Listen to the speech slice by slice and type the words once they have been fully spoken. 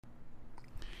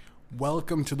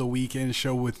Welcome to the weekend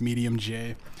show with Medium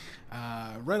J.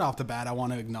 Right off the bat, I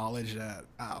want to acknowledge that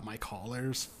my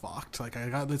collar's fucked.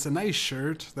 It's a nice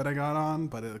shirt that I got on,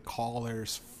 but the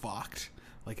collar's fucked.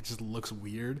 Like, it just looks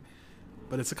weird.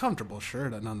 But it's a comfortable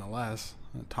shirt nonetheless.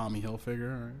 Tommy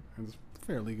Hilfiger, right? It's a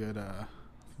fairly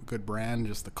good brand.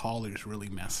 Just the collar's really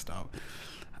messed up.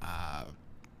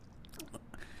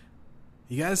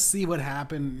 You guys see what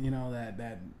happened?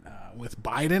 That with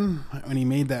Biden when he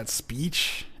made that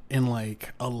speech in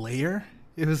like a layer.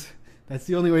 That's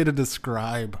the only way to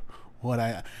describe what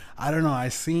I don't know. I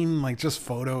seen like just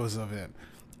photos of it,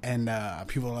 and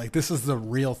people are like, "This is the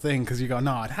real thing," because you go,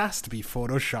 "No, it has to be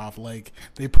Photoshop." Like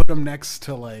they put him next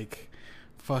to like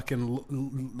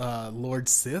fucking Lord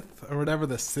Sith or whatever,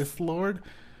 the Sith Lord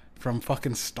from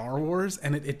fucking Star Wars,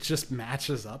 and it just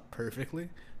matches up perfectly.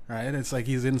 Right? It's like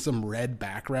he's in some red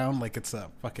background, like it's a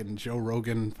fucking Joe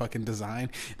Rogan fucking design.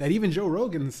 That even Joe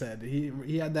Rogan said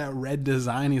he had that red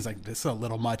design. He's like, this is a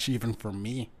little much even for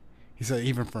me. He said,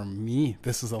 even for me,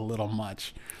 this is a little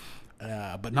much.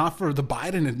 But not for the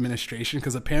Biden administration,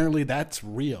 because apparently that's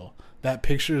real. The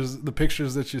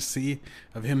pictures that you see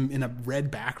of him in a red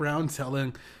background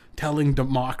telling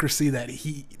democracy that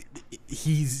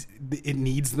it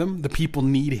needs them. The people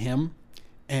need him.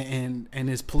 And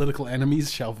his political enemies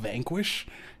shall vanquish.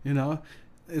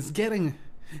 It's getting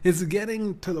to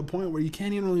the point where you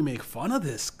can't even really make fun of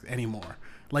this anymore.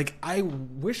 Like, I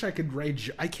wish I could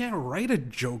I can't write a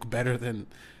joke better than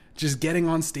just getting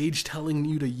on stage telling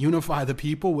you to unify the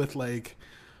people with like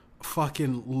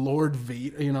fucking Lord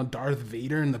Vader, Darth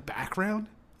Vader in the background.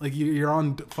 Like you're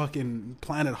on fucking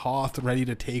planet Hoth ready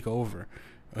to take over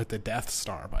with the Death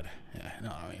Star. But yeah, no,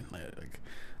 I mean like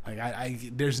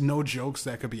there's no jokes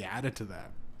that could be added to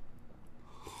that.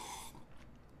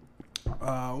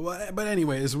 But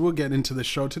anyways, we'll get into the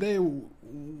show today.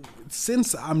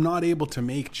 Since I'm not able to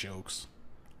make jokes,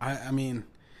 I mean,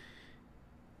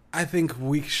 I think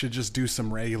we should just do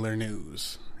some regular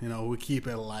news. We keep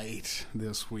it light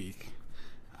this week.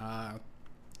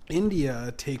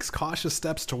 India takes cautious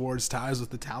steps towards ties with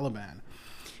the Taliban.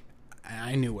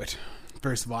 I knew it.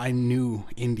 First of all, I knew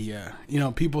India.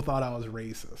 People thought I was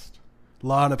racist. A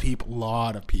lot of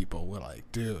people were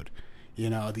like, dude,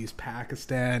 these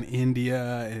Pakistan,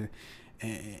 India,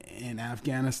 and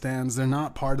Afghanistan's, they're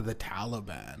not part of the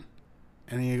Taliban.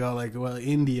 And then you go like, well,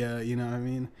 India, you know what I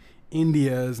mean?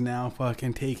 India is now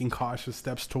fucking taking cautious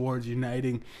steps towards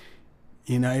uniting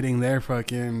their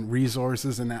fucking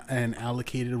resources and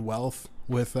allocated wealth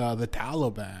with the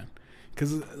Taliban.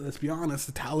 Because let's be honest,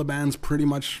 the Taliban's pretty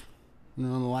much the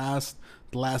last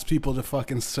people to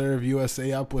fucking serve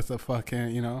USA up with a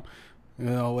fucking,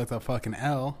 with a fucking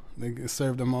L. They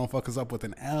served the motherfuckers up with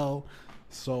an L.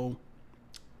 So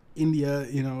India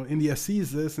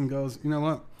sees this and goes, you know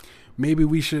what? Maybe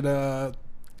we should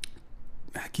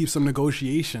keep some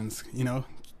negotiations,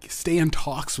 stay in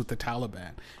talks with the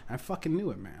Taliban. I fucking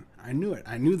knew it, man. I knew it.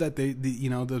 I knew that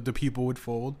the people would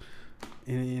fold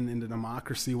in the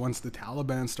democracy once the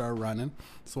Taliban start running.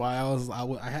 So I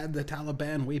had the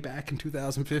Taliban way back in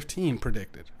 2015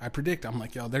 predicted. I'm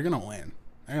like, yo, they're gonna win.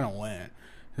 You know what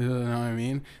I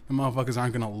mean? The motherfuckers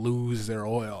aren't gonna lose their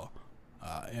oil.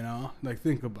 Like,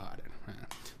 think about it, man.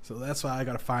 So that's why I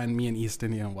gotta find me an East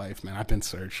Indian wife, man. I've been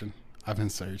searching a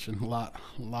lot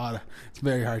of, it's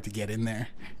very hard to get in there.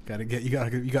 You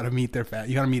gotta meet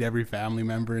you gotta meet every family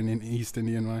member in an East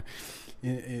Indian wife.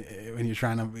 When you're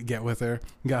trying to get with her,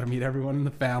 you got to meet everyone in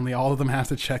the family. All of them have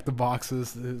to check the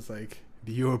boxes. It's like,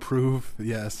 do you approve?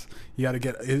 Yes. You got to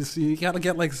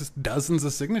get like dozens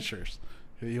of signatures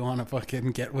if you want to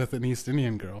fucking get with an East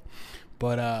Indian girl.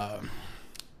 But I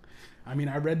mean,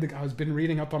 I've been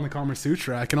reading up on the Kama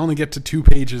Sutra. I can only get to 2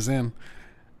 pages in.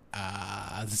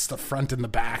 It's the front and the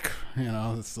back.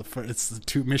 It's the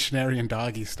two missionary and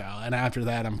doggy style, and after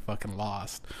that, I'm fucking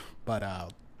lost. But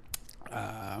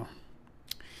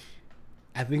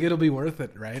I think it'll be worth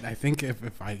it, right? I think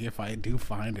if I do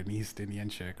find an East Indian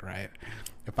chick, right?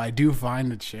 If I do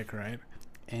find a chick, right,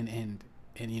 and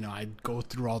I go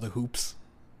through all the hoops,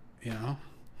 then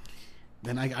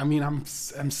I'm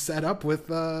set up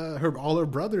with all her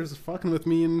brothers fucking with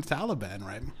me in Taliban,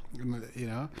 right?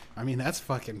 I mean, that's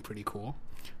fucking pretty cool,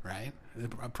 right?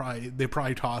 They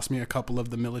probably tossed me a couple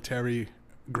of the military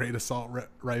great assault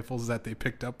rifles that they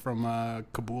picked up from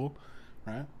Kabul,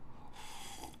 right?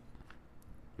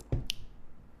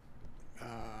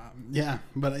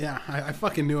 I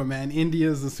fucking knew it, man.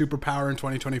 India's the superpower in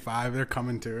 2025. They're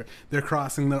coming to it. They're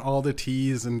crossing all the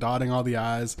T's and dotting all the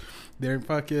I's. They're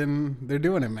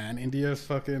doing it, man.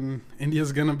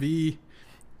 India's gonna be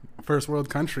first world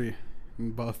country in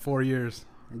about 4 years.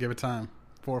 Give it time.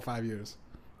 4 or 5 years.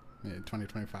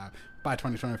 2025. By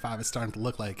 2025, it's starting to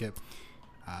look like it.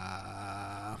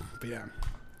 But yeah.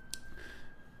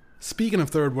 Speaking of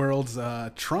third worlds,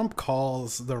 Trump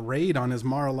calls the raid on his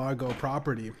Mar-a-Lago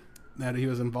property that he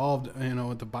was involved,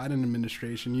 with the Biden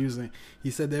administration using. He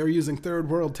said they were using third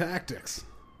world tactics.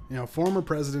 Former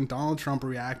President Donald Trump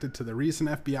reacted to the recent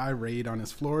FBI raid on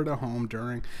his Florida home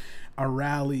during a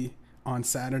rally on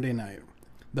Saturday night.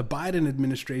 The Biden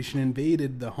administration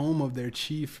invaded the home of their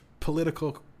chief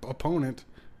political opponent,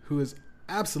 who is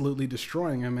absolutely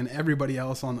destroying him and everybody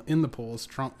else in the polls.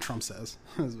 Trump says.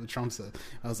 That's what Trump said.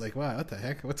 I was like, wow, what the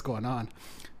heck? What's going on?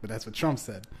 But that's what Trump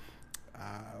said.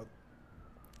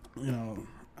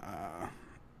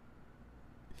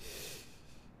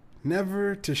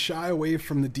 Never to shy away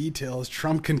from the details,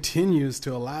 Trump continues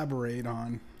to elaborate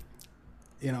on,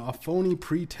 a phony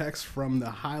pretext from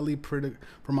a highly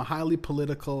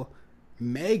political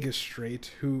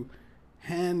magistrate who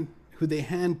they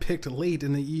handpicked late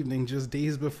in the evening, just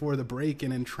days before the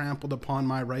break-in, and trampled upon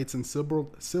my rights and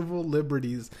civil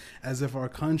liberties as if our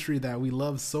country that we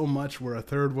love so much were a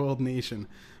third world nation.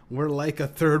 We're like a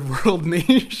third world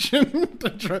nation.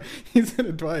 He said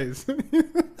it twice.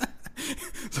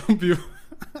 Some people,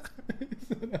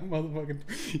 that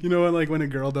motherfucking,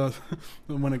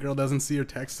 when a girl doesn't see her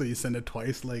text, so you send it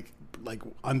twice, like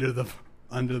under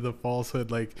the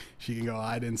falsehood, like she can go,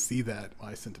 I didn't see that. Well,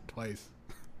 I sent it twice.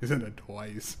 I sent it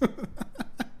twice.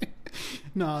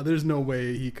 No, there's no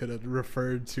way he could have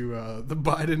referred to the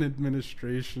Biden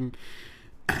administration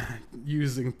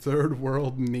using third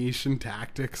world nation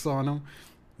tactics on him.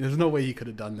 There's no way he could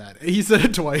have done that. He said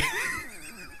it twice.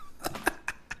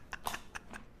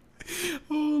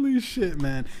 Holy shit,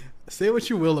 man. Say what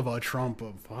you will about Trump,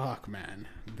 but fuck, man.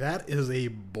 That is a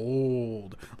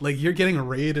bold... you're getting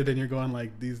raided and you're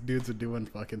going these dudes are doing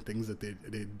fucking things that they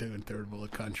do in third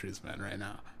world countries, man, right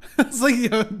now. It's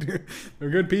dude, they're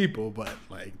good people, but,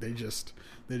 they're just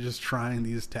trying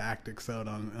these tactics out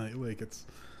on, it's...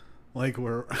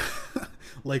 we're...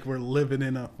 we're living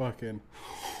in a fucking...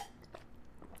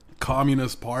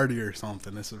 Communist Party or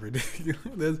something. This is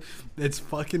ridiculous. It's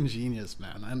fucking genius,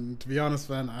 man. And to be honest,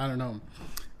 man, I don't know.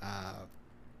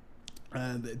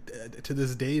 To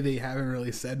this day, they haven't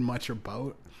really said much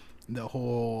about the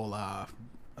whole.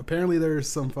 Apparently, there's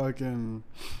some fucking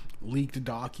leaked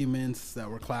documents that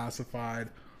were classified,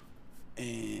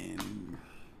 and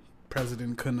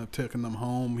president couldn't have taken them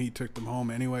home. He took them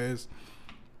home anyways.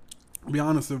 To be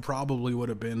honest, it probably would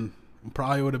have been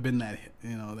that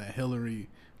that Hillary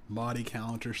body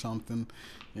count or something,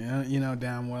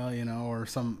 damn well, or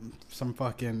some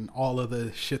fucking all of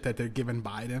the shit that they're giving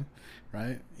Biden,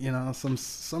 right?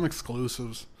 Some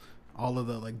exclusives, all of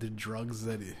the drugs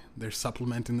that they're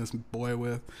supplementing this boy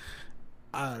with.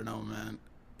 I don't know, man.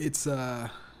 It's a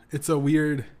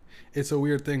weird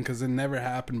thing because it never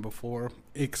happened before,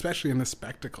 especially in this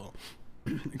spectacle.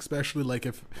 Especially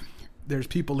if there's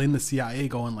people in the CIA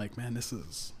going man, this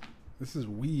is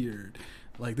weird.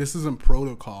 This isn't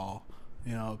protocol.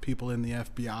 People in the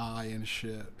FBI and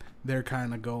shit, they're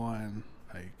kind of going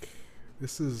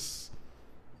this is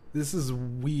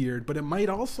weird. But it might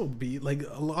also be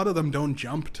a lot of them don't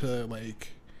jump to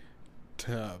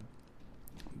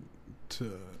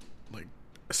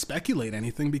speculate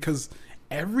anything because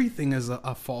everything is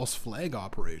a false flag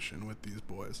operation with these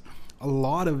boys. A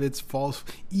lot of it's false.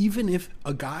 Even if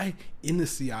a guy in the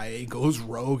CIA goes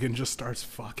rogue and just starts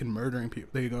fucking murdering people,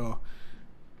 they go,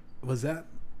 was that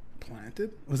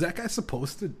planted? Was that guy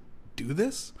supposed to do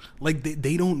this?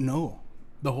 They don't know.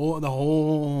 The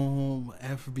whole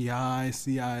FBI,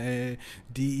 CIA,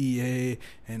 DEA,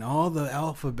 and all the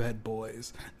alphabet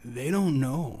boys, they don't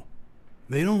know.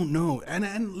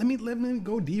 And let me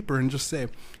go deeper and just say,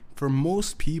 for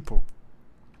most people,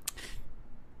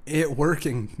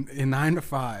 working in 9 to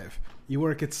 5, you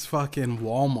work at fucking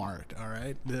Walmart, all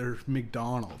right? There's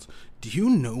McDonald's. Do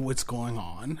you know what's going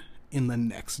on in the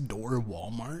next door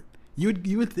Walmart?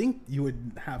 You would think you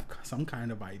would have some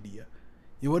kind of idea.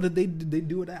 What did they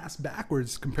do it ass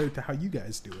backwards compared to how you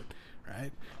guys do it,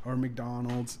 right? Or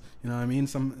McDonald's, you know what I mean?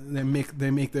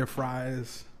 They make their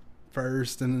fries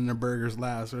first and then their burgers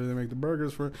last, or they make the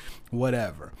burgers for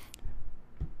whatever.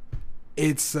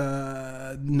 It's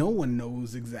no one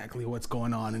knows exactly what's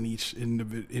going on in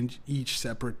each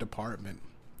separate department,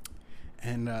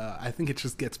 and I think it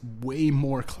just gets way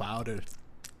more clouded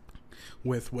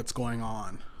with what's going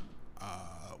on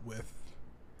with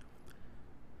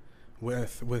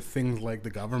things like the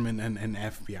government and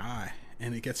FBI.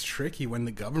 And it gets tricky when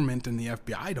the government and the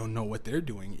FBI don't know what they're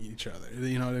doing each other.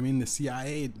 You know what I mean? The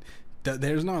CIA,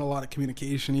 there's not a lot of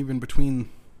communication even between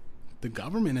the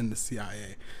government and the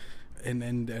CIA.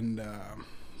 And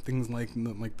things like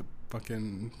the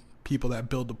fucking people that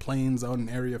build the planes out in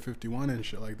Area 51 and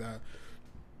shit like that.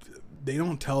 They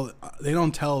don't tell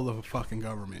the fucking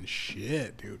government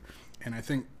shit, dude. And I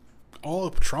think all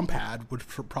Trump had was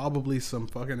probably some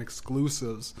fucking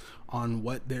exclusives on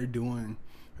what they're doing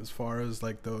as far as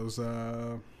like those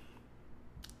about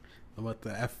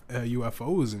the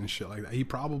UFOs and shit like that. He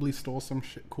probably stole some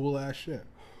shit, cool ass shit.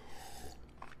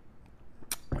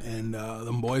 And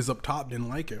them boys up top didn't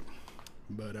like it.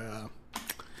 But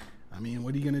I mean,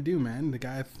 what are you gonna do, man? The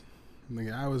guy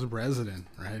was president,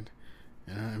 right?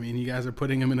 You know, I mean, you guys are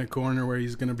putting him in a corner where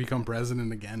he's gonna become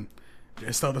president again,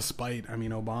 just out of spite. I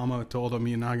mean, Obama told him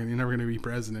you're never gonna be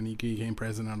president. He became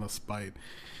president out of spite.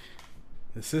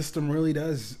 The system really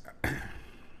does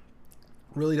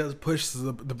push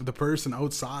the person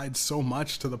outside so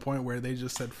much to the point where they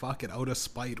just said, fuck it, out of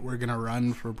spite, we're gonna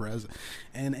run for president.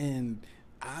 And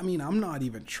I mean, I'm not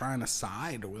even trying to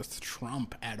side with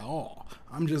Trump at all.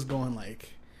 I'm just going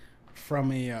like,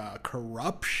 from a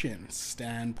corruption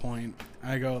standpoint,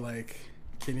 I go like,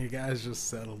 can you guys just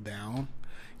settle down?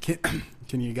 Can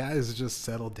you guys just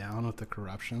settle down with the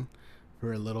corruption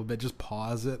for a little bit? Just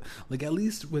pause it. Like, at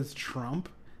least with Trump,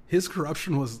 his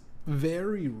corruption was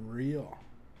very real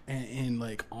and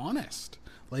like honest.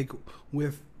 Like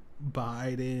with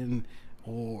Biden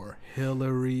or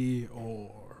Hillary or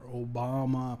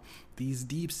Obama, these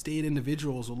deep state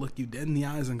individuals will look you dead in the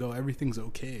eyes and go, everything's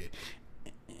okay.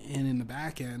 And in the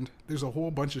back end, there's a whole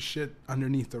bunch of shit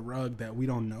underneath the rug that we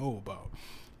don't know about.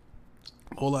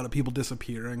 A whole lot of people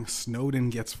disappearing. Snowden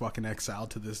gets fucking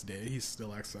exiled to this day. He's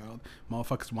still exiled.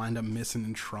 Motherfuckers wind up missing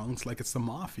in trunks like it's the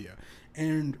mafia.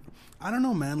 And I don't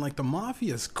know, man, like the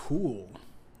mafia is cool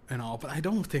and all, but I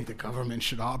don't think the government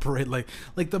should operate like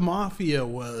the mafia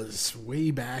was way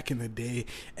back in the day,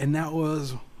 and that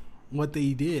was what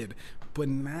they did. But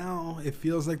now it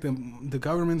feels like the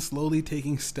government's slowly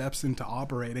taking steps into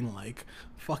operating like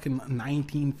fucking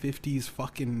 1950s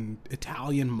fucking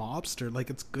Italian mobster, like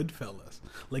it's Goodfellas.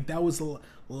 Like that was the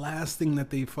last thing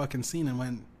that they fucking seen and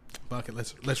went, fuck it,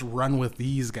 let's run with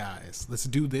these guys. Let's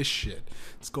do this shit.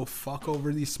 Let's go fuck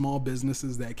over these small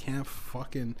businesses that can't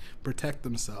fucking protect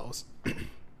themselves.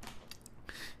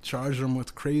 Charge them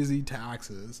with crazy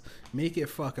taxes, make it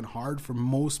fucking hard for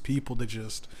most people to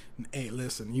just, hey,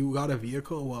 listen, you got a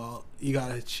vehicle? Well, you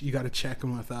gotta check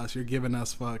them with us. You're giving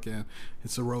us fucking,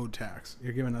 it's a road tax.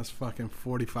 You're giving us fucking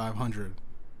 $4,500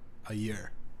 a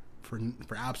year for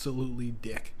absolutely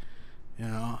dick. You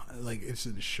know, like it's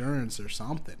insurance or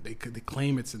something. They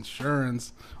claim it's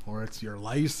insurance or it's your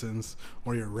license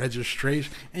or your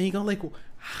registration, and you go like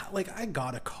I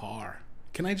got a car.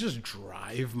 Can I just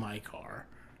drive my car?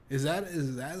 Is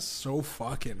that so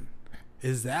fucking?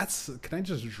 Can I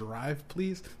just drive,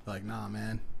 please? They're like, nah,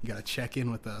 man, you gotta check in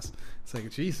with us. It's like,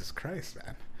 Jesus Christ,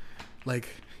 man. Like,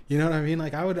 you know what I mean?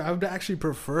 Like, I would actually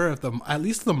prefer if at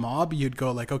least the mob, you'd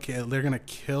go like, okay, they're gonna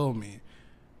kill me,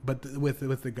 but with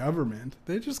the government,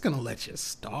 they're just gonna let you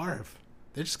starve.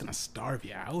 They're just gonna starve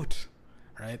you out,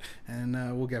 right?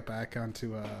 And we'll get back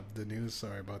onto the news.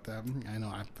 Sorry about that. I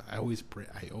know I always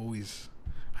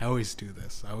do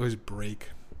this. I always break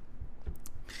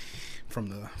from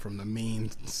the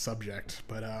main subject,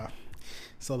 but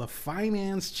so the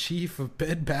finance chief of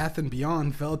Bed Bath &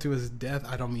 Beyond fell to his death.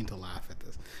 I don't mean to laugh at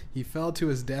this. He fell to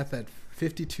his death at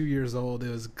 52 years old. It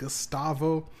was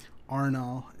Gustavo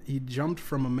Arnal. He jumped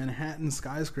from a Manhattan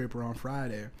skyscraper on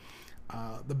Friday.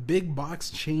 The big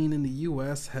box chain in the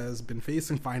U.S. has been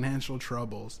facing financial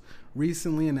troubles,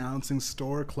 recently announcing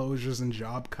store closures and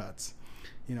job cuts.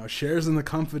 You know, shares in the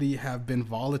company have been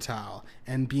volatile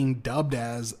and being dubbed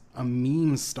as a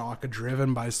meme stock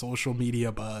driven by social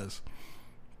media buzz.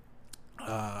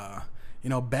 You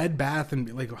know, Bed Bath and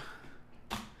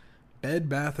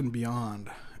Beyond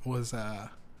was the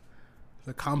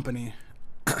company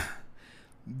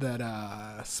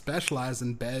that specialized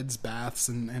in beds, baths,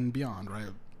 and beyond,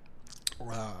 right?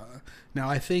 Now,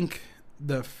 I think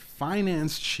the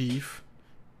finance chief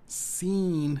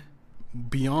seen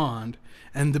Beyond,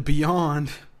 and the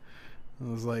Beyond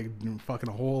was like fucking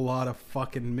a whole lot of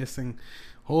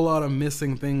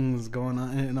missing things going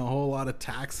on, and a whole lot of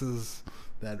taxes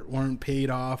that weren't paid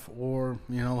off, or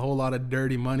you know, a whole lot of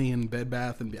dirty money in Bed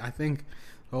Bath and I think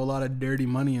a whole lot of dirty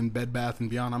money in Bed Bath and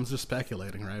Beyond. I'm just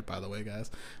speculating, right? By the way,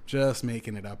 guys, just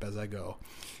making it up as I go.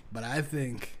 But I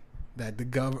think that the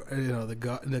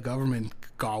government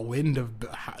got wind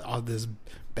of this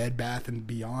Bed Bath and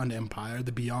Beyond empire.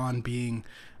 The Beyond being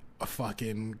a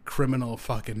fucking criminal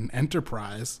fucking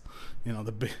enterprise. You know,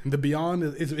 the Beyond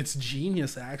is it's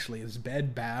genius actually. It's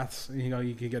bed, baths. You know,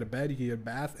 you can get a bed, you can get a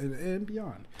bath, and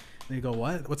Beyond. They go,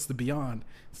 what? What's the beyond?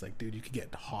 It's like, dude, you could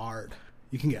get hard.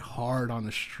 You can get hard on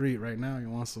the street right now. You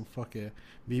want some fucking,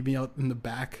 maybe out in the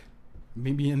back,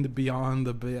 maybe in the beyond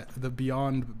the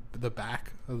beyond the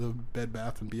back of the Bed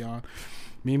Bath and Beyond.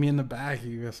 Maybe in the back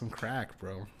you got some crack,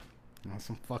 bro. You want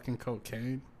some fucking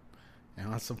cocaine? You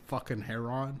want some fucking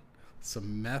heroin?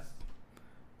 Some meth?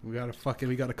 We got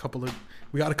a couple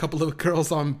of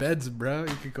girls on beds, bro.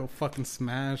 You could go fucking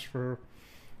smash for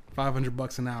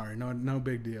 $500 an hour. No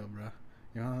big deal, bro.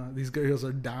 You know, these girls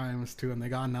are dimes too, and they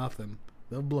got nothing.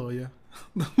 They'll blow you.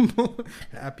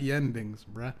 Happy endings,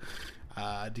 bruh.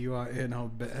 Do you want,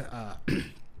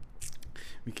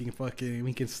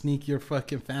 we can sneak your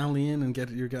fucking family in and get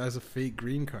your guys a fake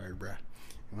green card, bruh.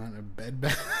 You want a Bed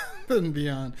Bath and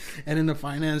Beyond. And then the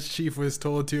finance chief was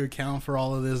told to account for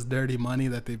all of this dirty money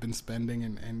that they've been spending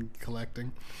and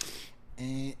collecting.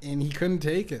 And he couldn't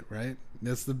take it, right?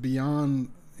 That's the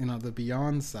beyond, the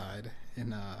beyond side.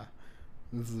 And,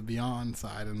 this is the beyond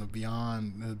side and the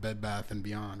beyond the Bed Bath and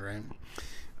Beyond, right?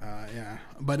 Yeah,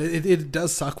 but it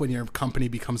does suck when your company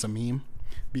becomes a meme,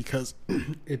 because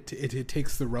it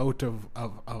takes the route of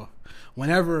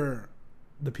whenever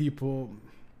the people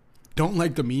don't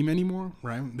like the meme anymore,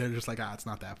 right? They're just like, it's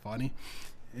not that funny.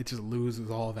 It just loses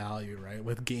all value, right?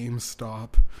 With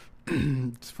GameStop,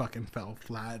 it fucking fell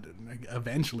flat, and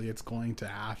eventually it's going to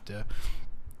have to.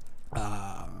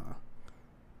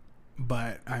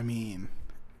 But I mean,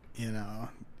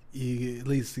 at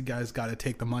least you guys got to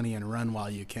take the money and run while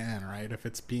you can, right? If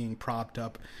it's being propped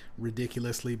up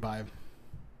ridiculously by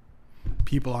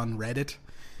people on Reddit,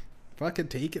 fucking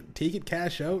take it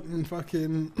cash out and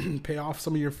fucking pay off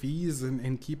some of your fees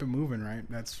and keep it moving, right?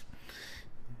 That's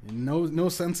no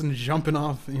sense in jumping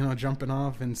off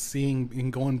and seeing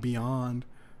and going beyond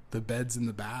the beds and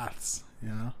the baths,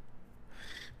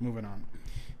 Moving on.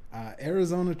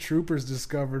 Arizona troopers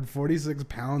discovered 46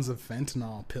 pounds of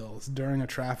fentanyl pills during a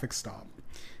traffic stop.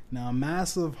 Now, a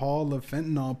massive haul of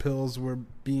fentanyl pills were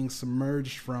being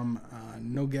submerged from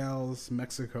Nogales,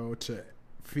 Mexico to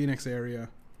Phoenix area,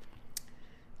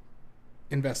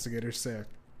 investigators said.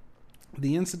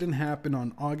 The incident happened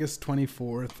on August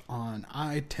 24th on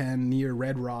I-10 near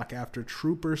Red Rock after a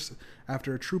trooper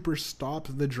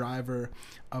stopped the driver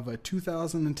of a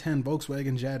 2010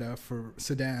 Volkswagen Jetta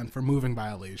sedan for moving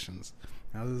violations.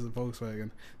 Now, this is a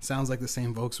Volkswagen. Sounds like the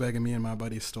same Volkswagen me and my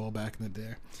buddy stole back in the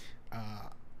day.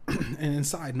 And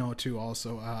side note too,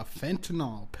 also,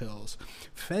 fentanyl pills.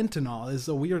 Fentanyl is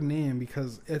a weird name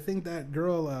because I think that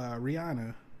girl,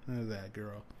 Rihanna,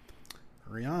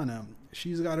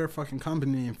 she's got her fucking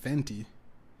company named Fenty.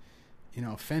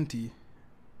 Fenty.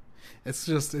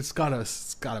 It's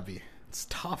gotta be. It's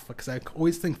tough because I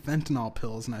always think fentanyl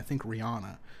pills and I think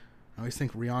Rihanna. I always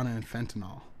think Rihanna and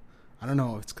fentanyl. I don't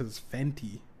know if it's because it's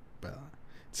Fenty, but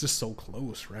it's just so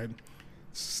close, right?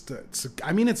 It's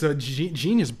a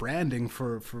genius branding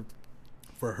for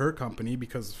her company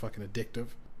because it's fucking addictive.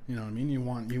 You know what I mean? You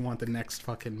want the next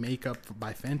fucking makeup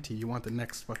by Fenty. You want the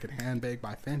next fucking handbag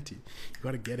by Fenty. You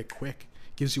got to get it quick.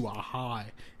 It gives you a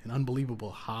high, an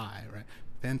unbelievable high, right?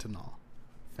 Fentanyl.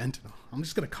 I'm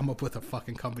just going to come up with a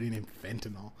fucking company named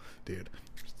Fentanyl, dude.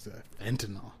 It's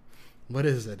fentanyl. What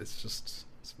is it? It's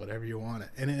whatever you want it.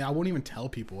 And I won't even tell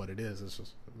people what it is. It's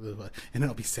just, and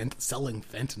I'll be selling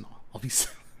fentanyl.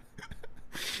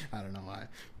 I don't know why.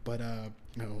 But,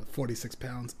 46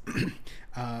 pounds.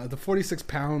 The 46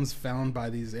 pounds found by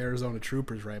these Arizona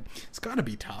troopers, right? It's got to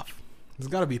be tough.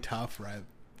 Right?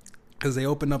 Because they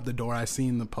opened up the door. I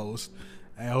seen the post.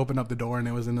 I opened up the door and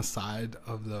it was in the side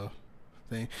of the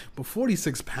thing. But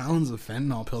 46 pounds of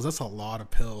fentanyl pills, that's a lot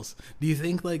of pills. Do you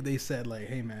think, like, they said, like,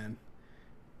 hey, man,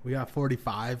 we got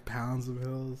 45 pounds of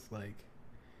pills? Like,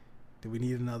 do we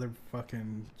need another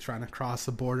fucking trying to cross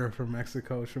the border from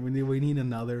Mexico? We need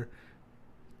another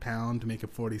pound to make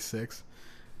it 46?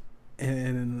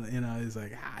 And he's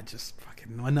like, just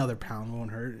fucking another pound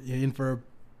won't hurt. You're in for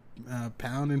a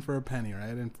pound, in for a penny, right?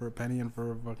 In for a penny, in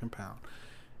for a fucking pound.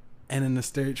 And then the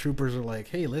state troopers are like,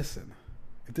 hey, listen,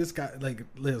 if this guy, like,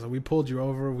 listen, we pulled you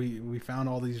over, we found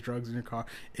all these drugs in your car.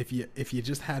 If you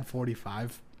just had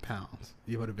 45 pounds,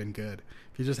 you would have been good.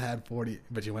 If you just had 40,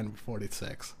 but you went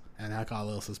 46, and that got a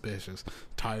little suspicious.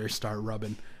 Tires start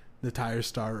rubbing. The tires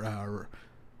start,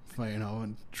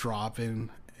 dropping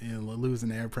and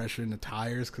losing air pressure in the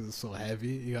tires because it's so heavy.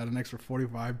 You got an extra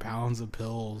 45 pounds of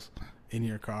pills in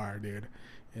your car, dude.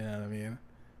 You know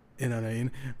what I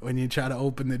mean? When you try to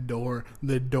open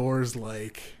the door's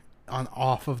like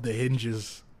off of the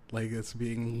hinges, like it's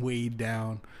being weighed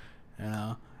down.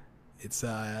 It's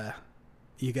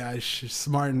you guys should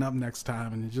smarten up next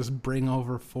time and just bring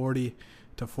over 40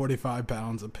 to 45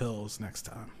 pounds of pills next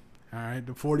time. All right,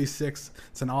 the 46.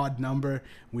 It's an odd number.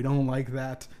 We don't like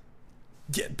that.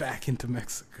 Get back into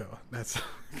Mexico. That's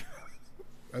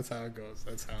how it goes.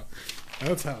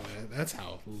 That's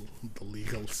how the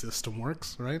legal system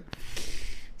works, right?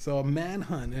 So a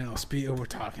manhunt. We're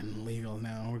talking legal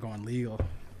now. We're going legal.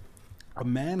 A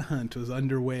manhunt was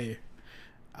underway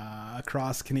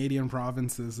across Canadian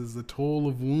provinces as the toll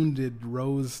of wounded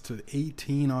rose to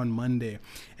 18 on Monday.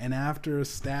 And after a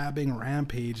stabbing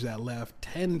rampage that left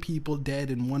 10 people dead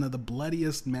in one of the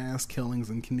bloodiest mass killings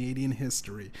in Canadian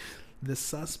history, the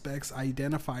suspects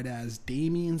identified as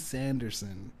Damien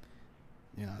Sanderson.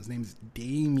 His name's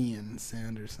Damien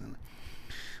Sanderson,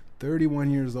 31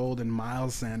 years old, and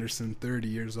Miles Sanderson, 30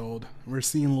 years old, were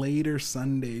seen later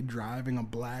Sunday driving a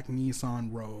black Nissan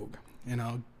Rogue.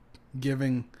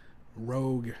 Giving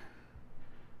rogue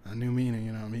a new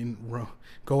meaning,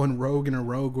 going rogue in a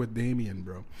rogue with Damien,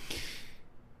 bro.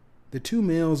 The two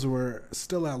males were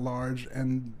still at large,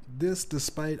 and this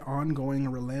despite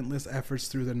ongoing relentless efforts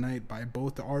through the night by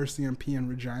both the RCMP and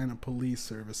Regina police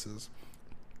services.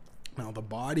 Now, the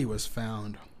body was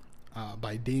found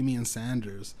by Damien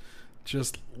Sanders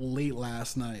just late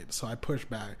last night, so we pushed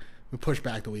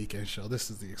back the weekend show. This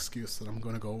is the excuse that I'm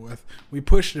going to go with. We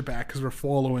pushed it back because we're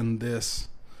following this.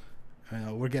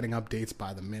 We're getting updates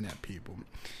by the minute, people.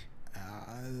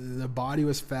 The body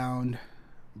was found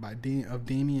of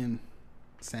Damien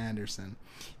Sanderson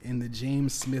in the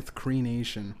James Smith Cree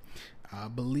Nation,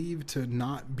 believed to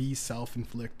not be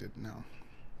self-inflicted. Now,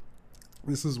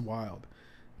 this is wild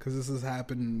because this has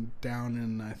happened down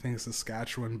in, I think,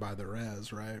 Saskatchewan by the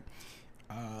res, right?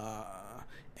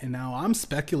 And now I'm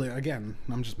speculating, again,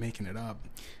 I'm just making it up,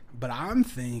 but I'm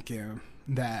thinking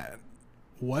that,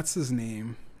 what's his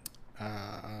name?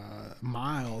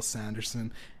 Miles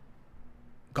Sanderson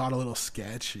got a little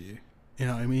sketchy.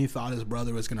 He thought his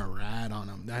brother was going to rat on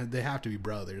him. They have to be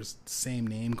brothers. Same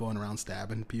name, going around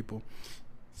stabbing people.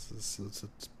 It's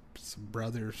a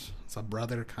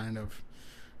brother kind of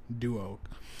duo.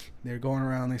 They're going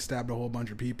around, they stabbed a whole bunch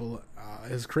of people.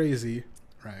 It's crazy,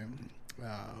 right?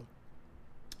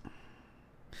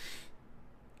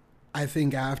 I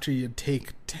think after you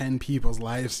take 10 people's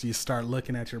lives, you start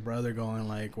looking at your brother going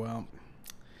like, well,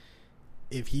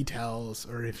 if he tells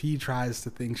or if he tries to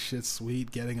think shit's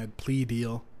sweet, getting a plea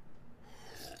deal,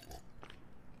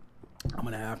 I'm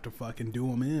going to have to fucking do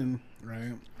him in,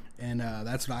 right? And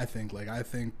that's what I think. Like, I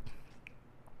think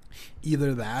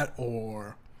either that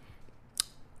or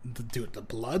the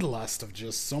bloodlust of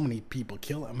just so many people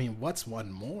killing. I mean, what's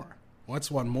one more?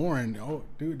 And, oh,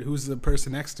 dude, who's the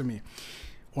person next to me?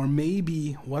 Or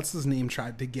maybe, what's his name,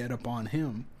 tried to get up on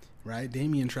him, right?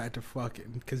 Damien tried to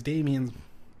fucking, because Damien's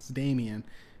Damien,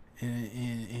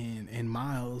 and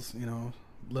Miles,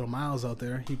 little Miles out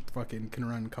there, he fucking can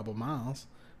run a couple miles,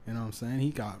 you know what I'm saying?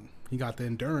 He got the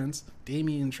endurance.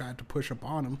 Damien tried to push up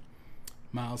on him.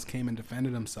 Miles came and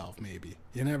defended himself, maybe.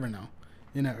 You never know.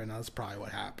 That's probably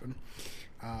what happened.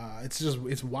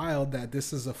 It's wild that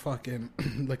this is a fucking,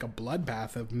 like a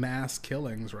bloodbath of mass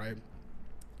killings, right?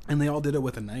 And they all did it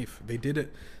with a knife.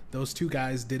 Those two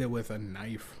guys did it with a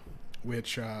knife,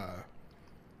 which,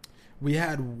 we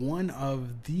had one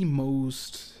of the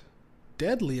most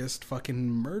deadliest fucking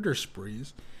murder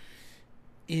sprees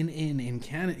in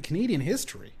Canadian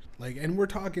history. Like, and we're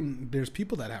talking, there's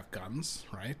people that have guns,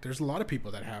 right? There's a lot of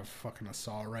people that have fucking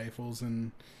assault rifles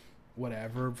and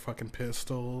whatever, fucking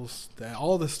pistols,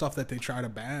 all the stuff that they try to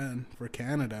ban for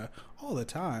Canada all the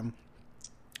time.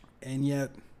 And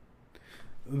yet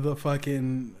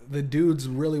the dudes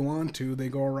really want to, they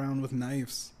go around with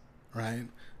knives, right?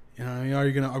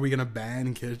 Are we gonna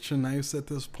ban kitchen knives at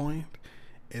this point?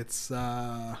 It's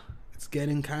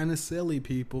getting kind of silly,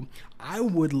 people. I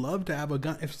would love to have a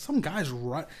gun. If some guys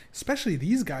run, especially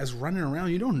these guys running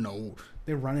around, you don't know,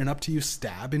 they're running up to you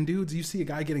stabbing dudes. You see a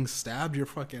guy getting stabbed, you're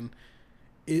fucking.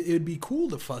 It'd be cool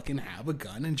to fucking have a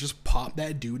gun and just pop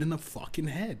that dude in the fucking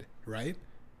head, right?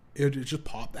 It'd just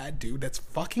pop that dude that's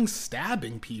fucking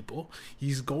stabbing people.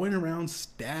 He's going around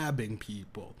stabbing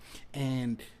people,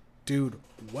 and. Dude,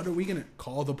 what are we going to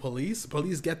call the police? The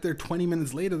police get there 20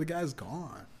 minutes later, the guy's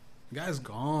gone.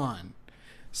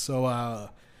 So,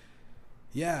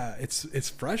 yeah, it's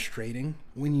frustrating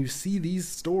when you see these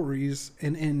stories,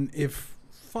 and if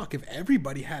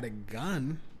everybody had a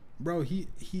gun, bro,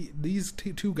 these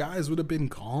two guys would have been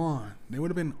gone. They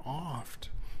would have been offed.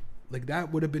 Like,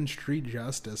 that would have been street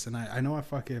justice, and I know I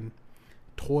fucking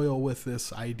toil with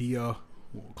this idea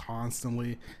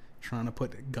constantly, trying to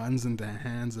put guns into the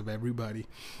hands of everybody.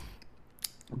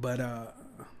 But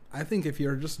I think if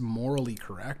you're just morally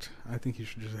correct, I think you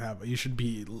should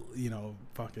be,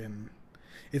 fucking,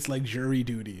 it's like jury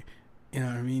duty. You know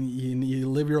what I mean? You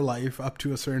live your life up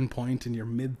to a certain point in your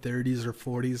mid 30s or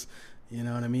 40s. You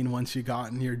know what I mean? Once you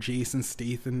got in your Jason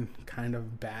Statham kind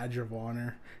of badge of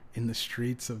honor in the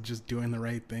streets of just doing the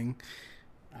right thing.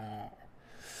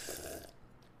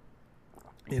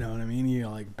 You know what I mean? You're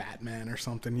like Batman or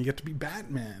something. You get to be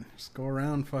Batman. Just go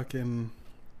around with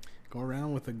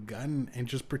a gun and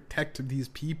just protect these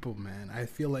people, man. I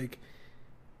feel like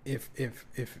if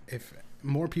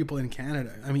more people in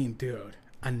Canada, I mean, dude,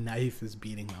 a knife is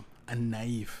beating them. A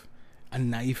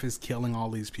knife is killing all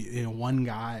these people. You know, one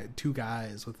guy, two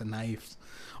guys with a knife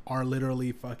are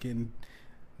literally fucking.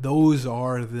 Those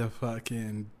are the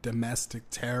fucking domestic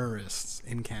terrorists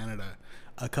in Canada.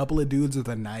 A couple of dudes with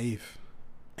a knife.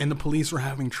 And the police were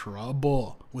having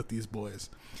trouble with these boys.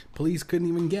 Police couldn't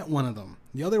even get one of them.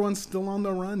 The other one's still on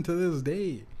the run to this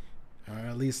day. Or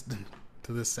at least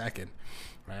to this second.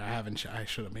 Right? I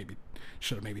should have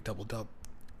maybe doubled up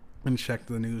and checked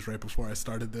the news right before I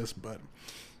started this, but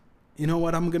you know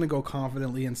what? I'm going to go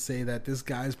confidently and say that this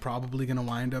guy's probably going to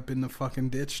wind up in the fucking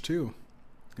ditch too.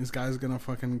 This guy's going to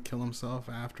fucking kill himself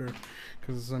after.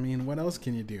 Because, I mean, what else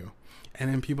can you do?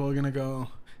 And then people are going to go,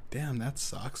 damn, that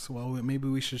sucks. Well, maybe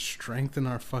we should strengthen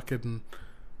our fucking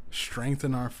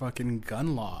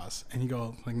gun laws. And you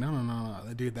go, like, no.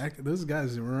 Dude, those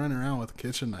guys were running around with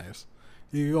kitchen knives.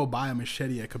 You can go buy a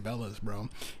machete at Cabela's, bro.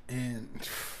 And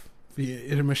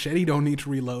a machete don't need to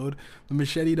reload. The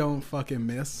machete don't fucking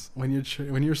miss. When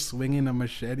you're swinging a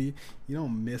machete, you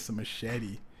don't miss a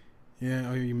machete.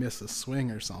 Yeah, or you miss a swing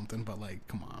or something. But like,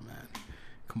 come on, man.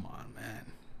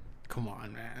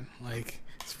 Like,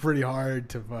 it's pretty hard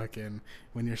to fucking,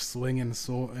 when you're swinging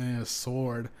a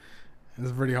sword,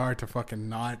 it's pretty hard to fucking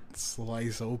not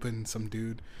slice open some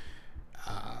dude.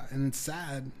 And it's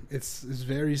sad. It's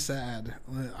very sad.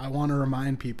 I want to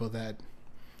remind people that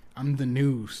I'm the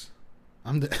news.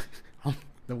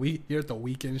 Here at the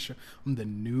weekend show, I'm the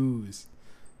news.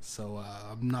 So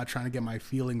I'm not trying to get my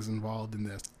feelings involved in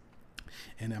this.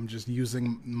 And I'm just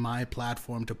using my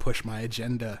platform to push my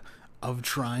agenda of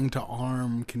trying to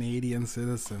arm Canadian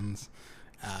citizens.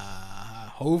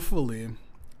 Hopefully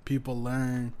people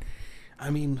learn. I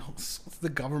mean, the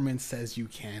government says you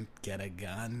can't get a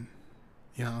gun.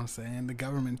 You know what I'm saying? The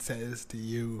government says to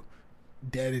you,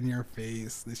 dead in your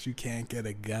face, that you can't get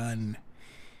a gun.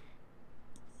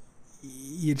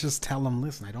 You just tell them,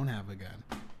 listen, I don't have a gun.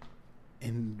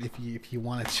 And if you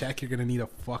want to check, you're going to need a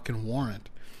fucking warrant.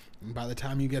 And by the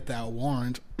time you get that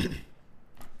warrant,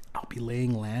 I'll be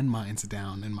laying landmines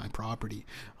down in my property.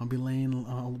 I'll be laying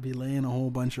a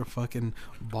whole bunch of fucking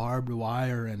barbed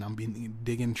wire, and I'll be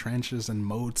digging trenches and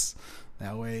moats.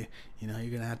 That way, you know,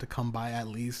 you're gonna have to come by at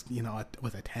least, you know,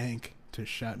 with a tank to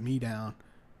shut me down,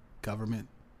 government.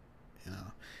 You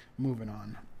know, moving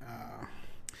on.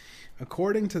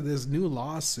 According to this new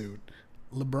lawsuit,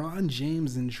 LeBron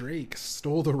James and Drake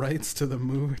stole the rights to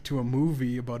a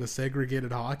movie about a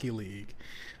segregated hockey league.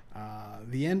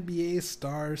 The NBA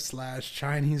star /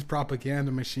 Chinese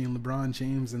propaganda machine LeBron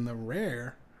James and the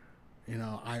rare, you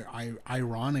know,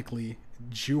 ironically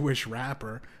Jewish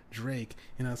rapper Drake.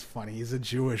 You know, it's funny. He's a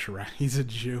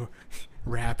Jew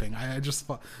rapping. I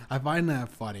find that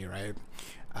funny, right?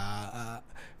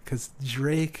 Because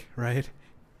Drake, right?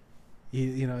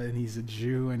 You know, and he's a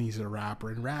Jew and he's a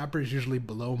rapper, and rappers usually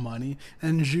blow money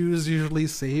and Jews usually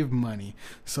save money.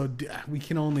 So we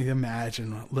can only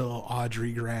imagine little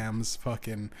Audrey Graham's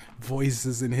fucking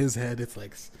voices in his head. It's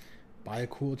like, buy a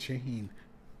cool chain,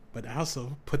 but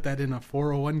also put that in a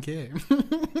 401k.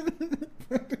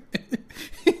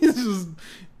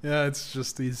 It's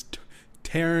just these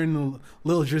tearing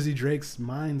little Drizzy Drake's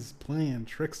minds playing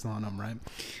tricks on him, right?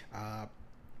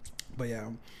 But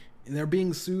yeah. They're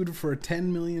being sued for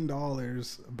 $10 million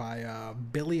by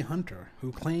Billy Hunter,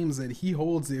 who claims that he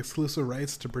holds the exclusive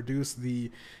rights to produce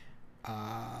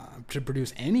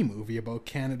any movie about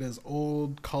Canada's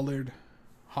old colored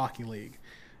hockey league.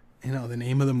 You know, the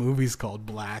name of the movie's called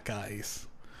Black Ice.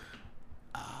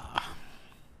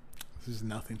 There's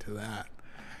nothing to that.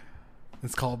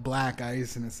 It's called Black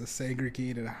Ice, and it's a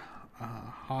segregated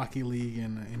hockey league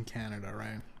in Canada,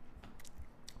 right?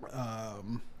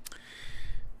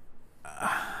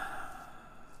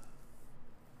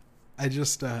 I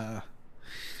just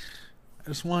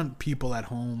want people at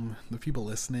home, the people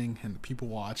listening and the people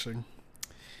watching.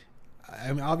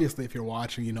 I mean, obviously, if you're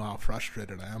watching, you know how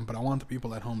frustrated I am. But I want the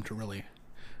people at home to really,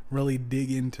 really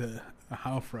dig into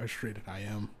how frustrated I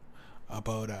am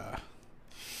about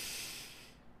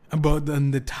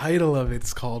the title of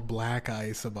it's called Black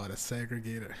Ice, about a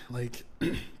segregator. Like,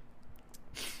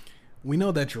 we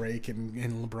know that Drake and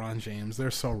LeBron James,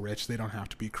 they're so rich they don't have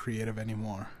to be creative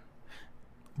anymore.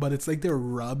 But it's like they're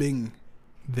rubbing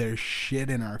their shit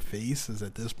in our faces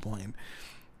at this point.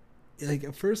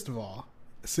 Like, first of all,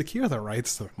 secure the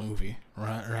rights to the movie,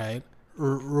 right?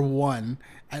 Or one,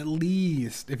 at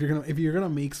least if you're gonna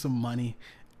make some money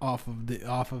off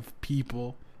of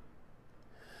people,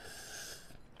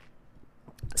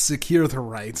 secure the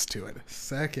rights to it.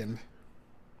 Second,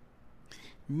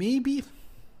 maybe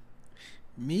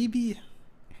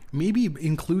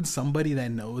include somebody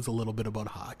that knows a little bit about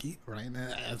hockey, right?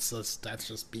 That's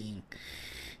just being.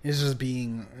 It's just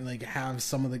being like, have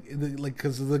some of the like,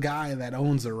 because the guy that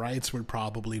owns the rights would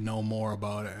probably know more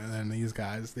about it than these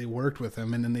guys. They worked with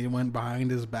him and then they went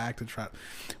behind his back to try.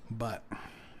 But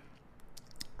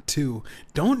two,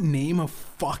 don't name a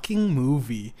fucking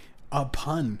movie a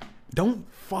pun. Don't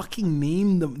fucking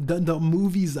name the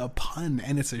movie's a pun,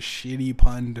 and it's a shitty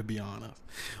pun, to be honest.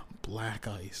 Black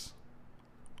Ice.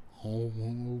 Oh,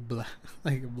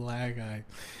 black Ice.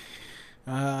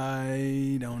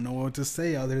 I don't know what to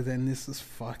say other than this is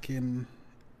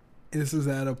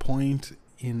at a point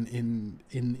in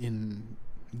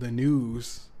the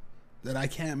news that I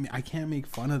can't make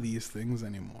fun of these things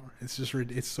anymore.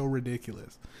 It's so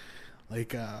ridiculous.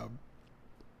 Like,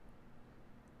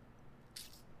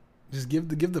 just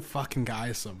give the fucking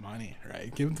guy some money,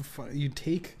 right? You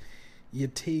take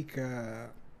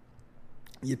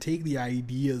the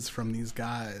ideas from these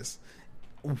guys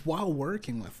while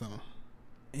working with them.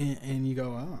 And you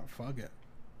go, oh, fuck it.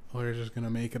 We're just going to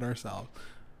make it ourselves.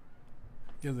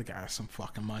 Give the guy some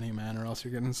fucking money, man, or else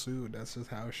you're getting sued. That's just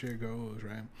how shit goes,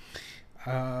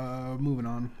 right? Moving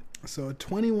on. So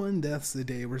 21 deaths a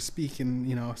day. We're speaking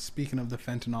of the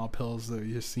fentanyl pills that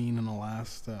you've seen in the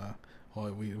last,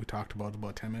 we talked about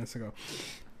 10 minutes ago.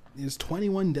 There's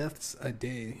 21 deaths a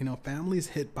day. Families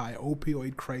hit by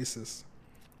opioid crisis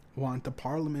want the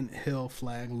Parliament Hill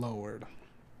flag lowered.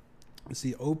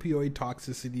 See, opioid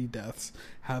toxicity deaths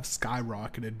have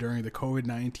skyrocketed during the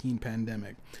COVID-19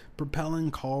 pandemic,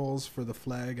 propelling calls for the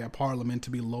flag at Parliament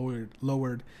to be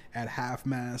lowered at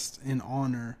half-mast in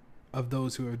honor of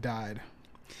those who have died.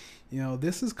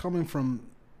 This is coming from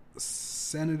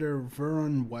Senator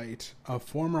Vernon White, a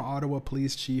former Ottawa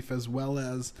police chief, as well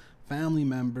as family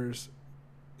members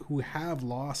who have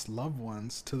lost loved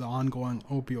ones to the ongoing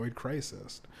opioid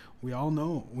crisis. We all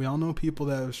know people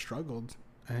that have struggled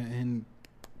and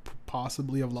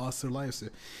possibly have lost their lives.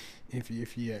 If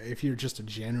you're just a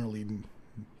generally,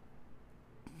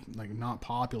 like, not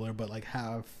popular but like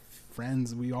have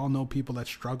friends, we all know people that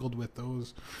struggled with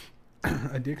those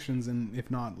addictions, and if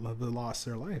not, they lost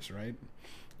their lives, right?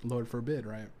 Lord forbid,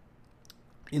 right?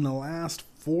 In the last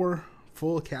 4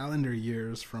 full calendar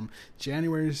years, from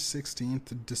January 16th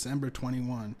to December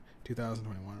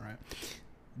 2021, right,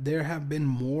 there have been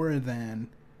more than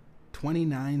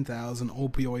 29,000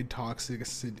 opioid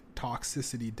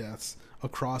toxicity deaths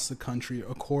across the country,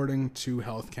 according to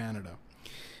Health Canada.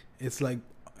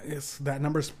 That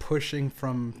number's pushing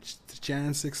from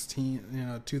January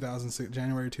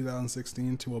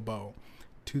 2016 to about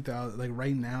 2000. Like,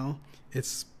 right now,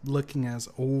 it's looking as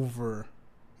over.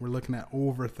 We're looking at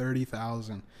over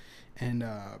 30,000. And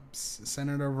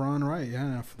Senator Ron Wright,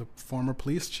 the former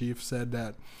police chief, said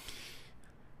that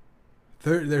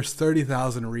there's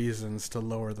 30,000 reasons to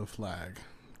lower the flag.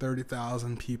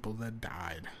 30,000 people that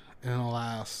died in the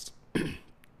last it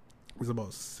was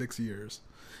about 6 years.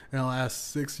 In the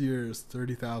last 6 years,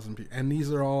 30,000 people, and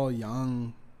these are all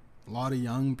young, a lot of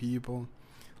young people,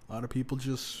 a lot of people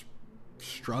just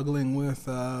struggling with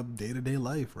day-to-day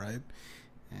life, right?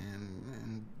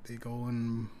 And they go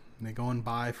and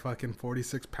buy fucking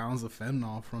 46 pounds of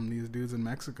fentanyl from these dudes in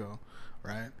Mexico,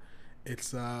 right? It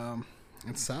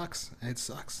sucks.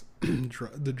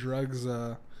 The drugs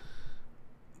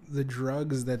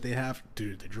that they have,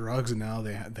 dude. The drugs now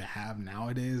they have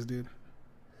nowadays, dude.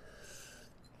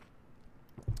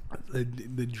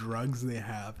 The drugs they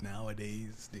have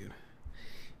nowadays, dude.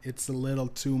 It's a little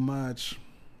too much.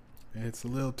 It's a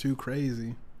little too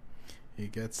crazy.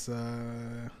 It gets really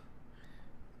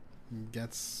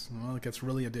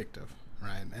addictive,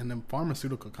 right? And the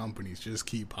pharmaceutical companies just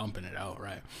keep pumping it out,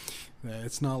 right?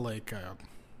 It's not like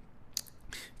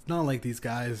these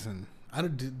guys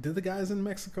did the guys in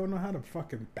Mexico know how to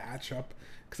fucking batch up?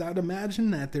 Because I'd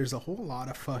imagine that there's a whole lot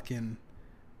of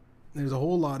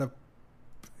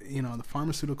the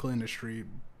pharmaceutical industry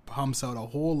pumps out a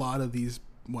whole lot of these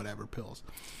whatever pills.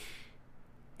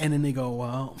 And then they go,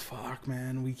 well, fuck,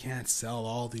 man, we can't sell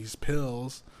all these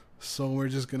pills, so we're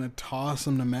just going to toss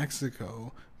them to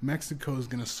Mexico. Mexico's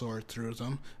going to sort through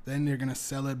them. Then they're going to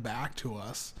sell it back to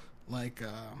us like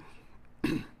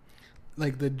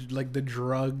the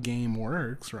drug game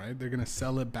works, right? They're gonna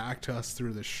sell it back to us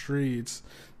through the streets.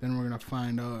 Then we're gonna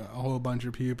find a whole bunch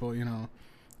of people,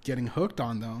 getting hooked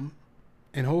on them,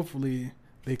 and hopefully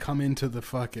they come into the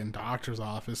fucking doctor's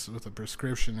office with a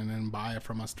prescription and then buy it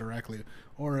from us directly.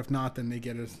 Or if not, then they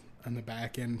get it on the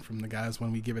back end from the guys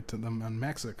when we give it to them in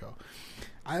Mexico.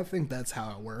 I think that's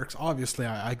how it works. Obviously,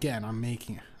 I'm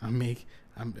making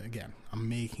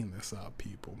this up,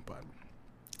 people, but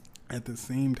at the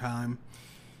same time,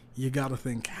 you gotta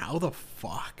think, how the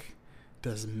fuck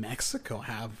does Mexico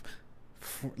have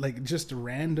just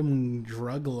random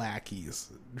drug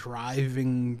lackeys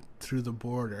driving through the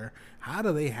border? How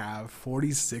do they have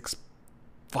 46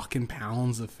 fucking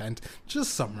pounds of fentanyl?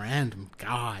 Just some random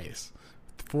guys,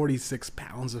 46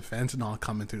 pounds of fentanyl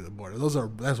coming through the border.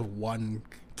 That's one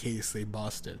case they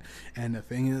busted. And the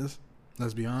thing is,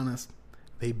 let's be honest,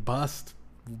 they bust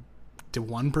to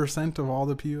 1% of all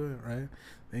the people, right?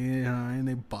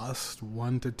 They bust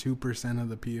 1 to 2% of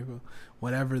the people,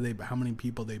 how many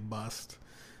people they bust.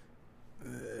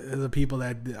 The people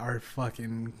that are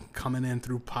fucking coming in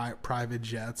through private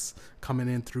jets, coming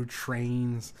in through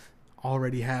trains,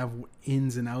 already have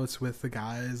ins and outs with the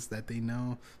guys that they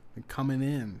know coming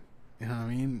in. You know what I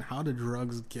mean? How do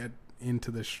drugs get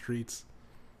into the streets?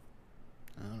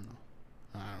 I don't know.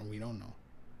 We don't know.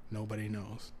 Nobody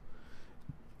knows.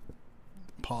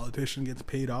 Politician gets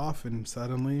paid off and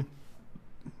suddenly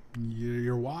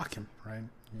you're walking, right?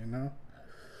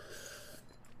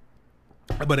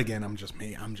 But again, I'm just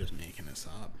making this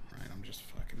up, right? I'm just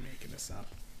fucking making this up.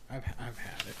 I've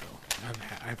had it though.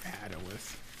 I've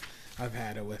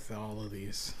had it with all of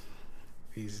these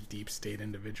deep state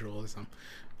individuals.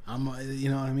 I'm you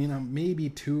know what I mean? I'm maybe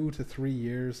 2 to 3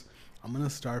 years. I'm gonna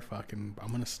start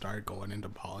going into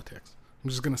politics. I'm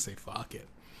just gonna say fuck it.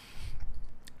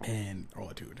 And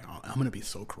dude, I'm gonna be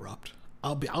so corrupt.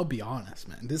 I'll be honest,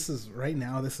 man. This is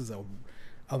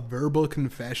a verbal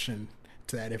confession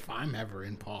to that if I'm ever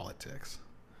in politics,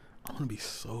 I'm gonna be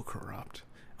so corrupt.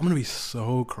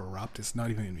 It's not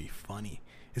even gonna be funny.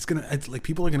 It's like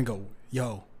people are gonna go,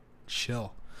 yo,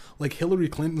 chill. Like Hillary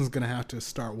Clinton's gonna have to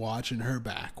start watching her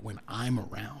back when I'm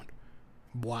around.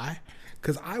 Why?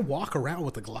 Because I walk around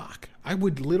with a Glock. I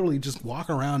would literally just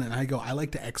walk around and I like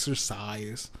to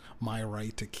exercise my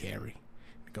right to carry.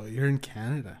 I go, you're in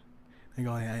Canada. I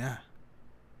go,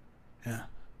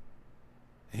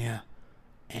 yeah.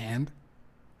 And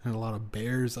there's a lot of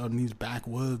bears out in these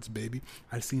backwoods, baby.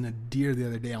 I seen a deer the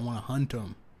other day. I want to hunt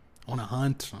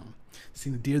them.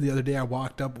 Seen a deer the other day. I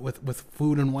walked up with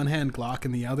food in one hand, Glock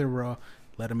in the other, bro.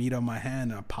 Let him eat on my hand,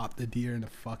 and I popped the deer in the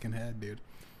fucking head, dude.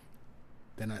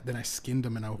 Then I skinned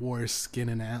him, and I wore his skin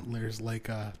and antlers like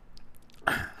a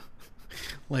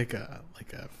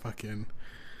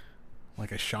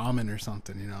shaman or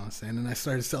something, you know what I'm saying? And I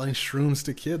started selling shrooms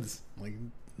to kids. Like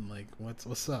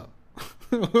what's up?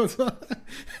 What's up?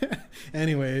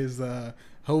 Anyways,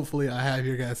 hopefully I have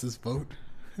your guys' vote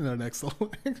in our next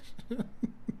election.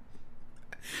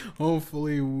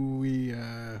 Hopefully we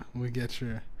get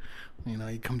your,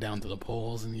 you come down to the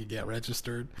polls and you get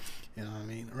registered, you know what I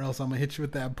mean? Or else I'm gonna hit you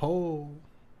with that poll.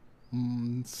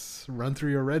 Run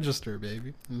through your register,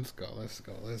 baby. Let's go.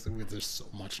 There's so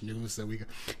much news that we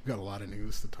got a lot of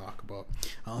news to talk about.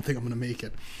 I don't think I'm gonna make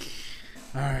it.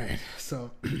 All right,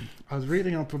 so I was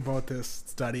reading up about this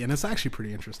study, and it's actually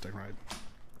pretty interesting, right?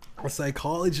 A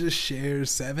psychologist shares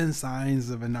 7 signs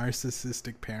of a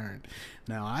narcissistic parent.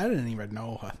 Now, I didn't even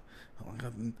know.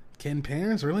 Can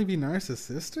parents really be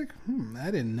narcissistic?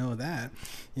 I didn't know that.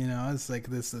 It's like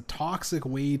this a toxic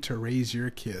way to raise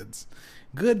your kids.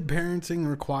 Good parenting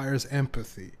requires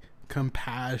empathy,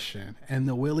 compassion, and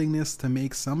the willingness to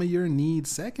make some of your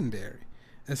needs secondary.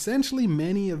 Essentially,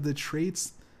 many of the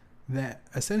traits that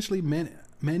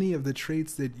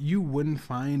you wouldn't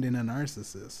find in a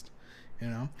narcissist.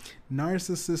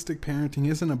 Narcissistic parenting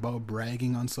isn't about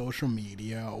bragging on social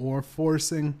media or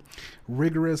forcing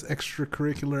rigorous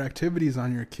extracurricular activities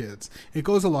on your kids. It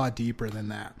goes a lot deeper than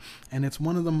that, and it's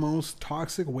one of the most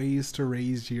toxic ways to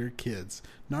raise your kids.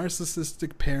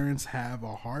 Narcissistic parents have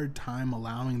a hard time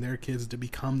allowing their kids to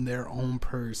become their own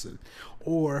person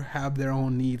or have their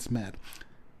own needs met.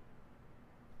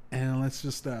 And let's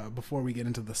just, before we get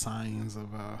into the signs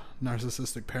of a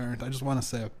narcissistic parent, I just want to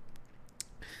say,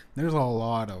 there's a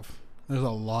lot of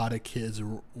kids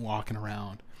walking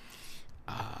around,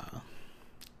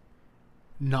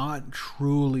 not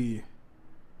truly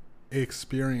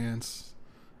experience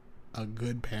a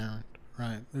good parent,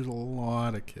 right? There's a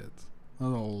lot of kids.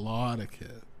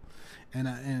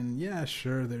 And yeah,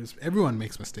 sure, everyone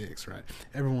makes mistakes, right?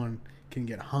 Everyone can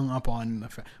get hung up on the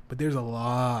fact, but there's a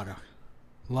lot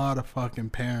A lot of fucking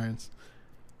parents,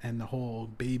 and the whole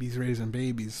babies raising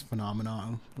babies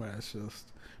phenomenon, where it's just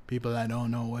people that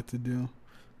don't know what to do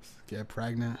get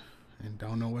pregnant and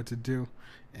don't know what to do,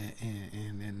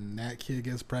 and that kid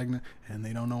gets pregnant and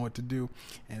they don't know what to do,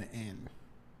 and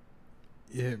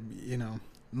it, you know,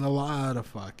 a lot of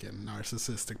fucking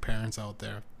narcissistic parents out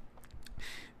there.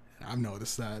 I've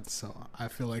noticed that, so I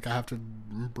feel like I have to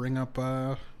bring it up,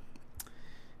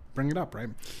 right?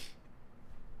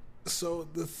 So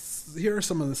here are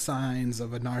some of the signs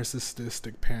of a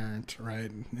narcissistic parent,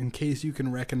 right? In case you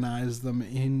can recognize them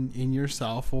in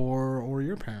yourself or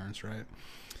your parents, right?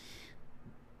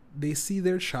 They see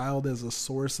their child as a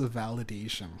source of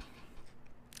validation,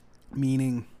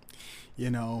 meaning, you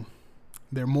know,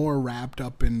 they're more wrapped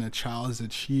up in the child's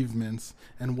achievements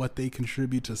and what they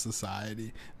contribute to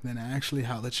society than actually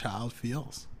how the child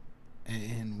feels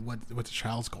and what the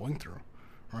child's going through,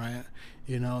 right?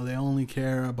 You know, they only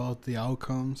care about the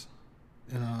outcomes.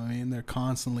 You know what I mean? They're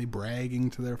constantly bragging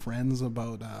to their friends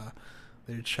about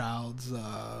their child's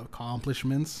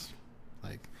accomplishments.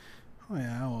 Like, oh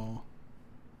yeah, well,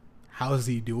 how's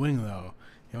he doing though?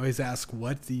 You always ask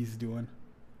what he's doing.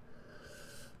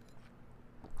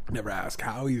 Never ask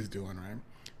how he's doing, right?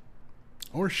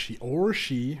 Or she,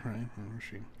 right? Or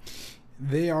she.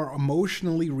 They are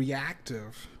emotionally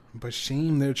reactive, but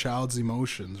shame their child's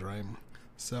emotions, right?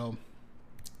 So,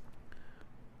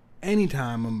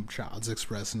 anytime a child's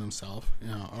expressing himself, you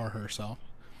know, or herself,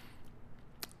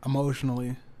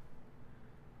 emotionally,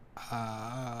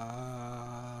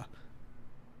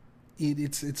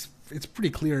 it's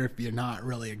pretty clear if you're not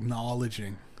really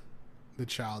acknowledging the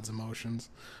child's emotions,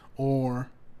 or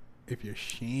if you're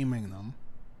shaming them,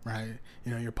 right?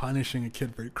 You know, you're punishing a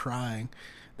kid for crying.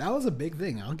 That was a big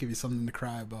thing. I'll give you something to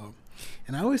cry about.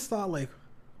 And I always thought, like,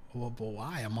 well, but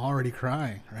why? I'm already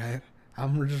crying, right?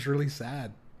 I'm just really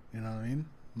sad. You know what I mean?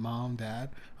 Mom, Dad,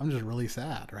 I'm just really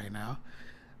sad right now.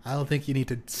 I don't think you need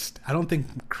to, I don't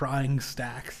think crying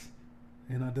stacks.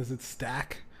 You know, does it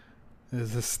stack?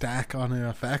 Does it stack on the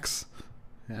effects?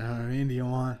 You know what I mean?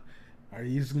 Are you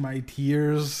using my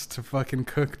tears to fucking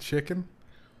cook chicken?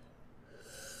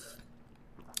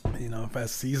 You know, if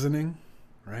as seasoning,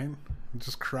 right?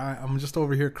 I'm just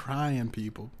over here crying,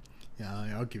 people.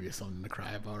 Yeah, I'll give you something to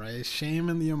cry about, right?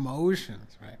 Shaming the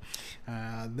emotions, right?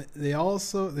 They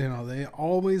also, you know, they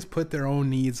always put their own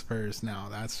needs first. Now,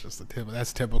 that's just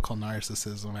that's typical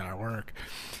narcissism at our work.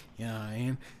 You know what I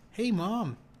mean? Hey,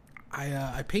 Mom,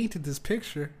 I painted this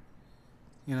picture,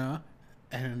 you know,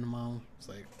 and the mom was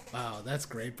like, wow, that's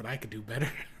great, but I could do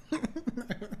better.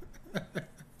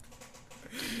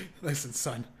 Listen,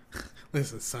 son,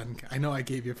 I know I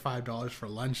gave you $5 for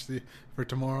lunch for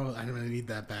tomorrow. I'm gonna need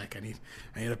that back. I need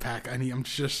a pack. I'm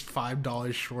just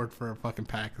 $5 short for a fucking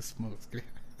pack of smokes.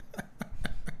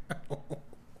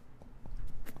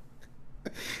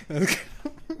 This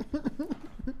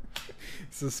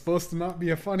is supposed to not be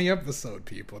a funny episode,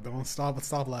 people. Don't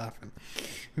stop laughing.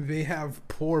 They have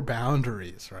poor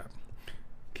boundaries, right?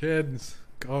 Kids,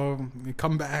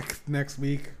 come back next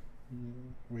week.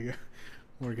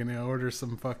 We're gonna order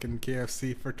some fucking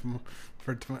KFC for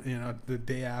you know,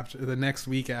 the next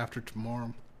week after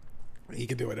tomorrow. You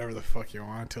can do whatever the fuck you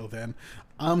want till then.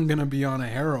 I'm gonna be on a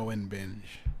heroin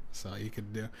binge, so you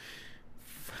could do.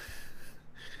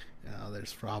 You know,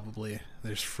 there's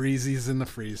freezies in the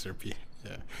freezer.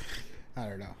 Yeah, I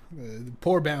don't know.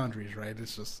 Poor boundaries, right?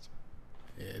 It's just,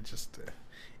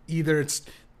 either it's.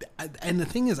 And the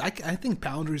thing is, I think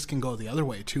boundaries can go the other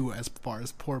way too, as far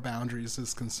as poor boundaries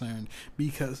is concerned,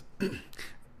 because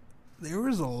there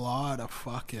was a lot of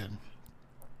fucking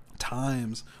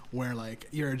times where, like,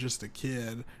 you're just a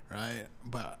kid, right?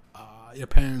 But your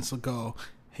parents will go,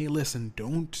 "Hey, listen,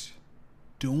 don't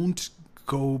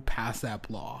go past that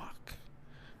block,"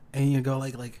 and you go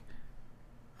like,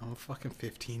 I'm a fucking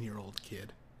 15-year-old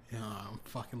kid. You know, I'm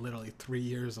fucking literally 3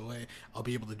 years away. I'll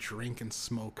be able to drink and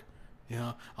smoke. You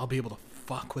know, I'll be able to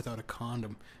fuck without a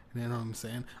condom. You know what I'm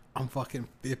saying? I'm fucking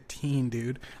 15,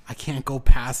 dude. I can't go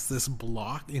past this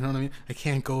block. You know what I mean? I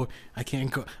can't go.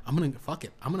 I'm gonna fuck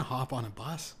it. I'm gonna hop on a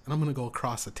bus and I'm gonna go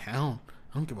across the town.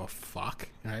 I don't give a fuck,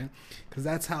 right? Because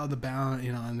that's how the bound,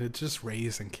 you know, and it's just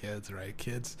raising kids, right?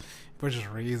 We're just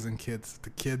raising kids.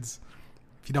 The kids,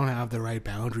 if you don't have the right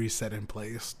boundaries set in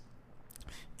place,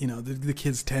 you know, the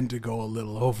kids tend to go a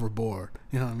little overboard,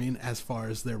 you know what I mean, as far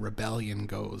as their rebellion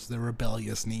goes, their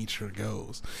rebellious nature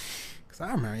goes. Because I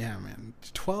remember, yeah, man,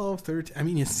 12, 13, I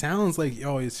mean, it sounds like,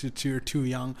 oh, you're too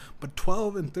young, but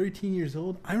 12 and 13 years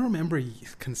old, I remember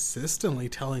consistently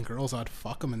telling girls I'd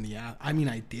fuck them in the ass. I mean,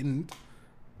 I didn't,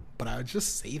 but I would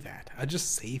just say that. I'd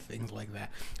just say things like that.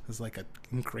 It was like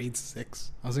in grade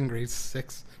 6. I was in grade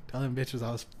 6 telling bitches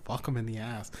I was fuck them in the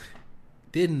ass.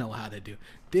 Didn't know how to do.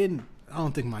 I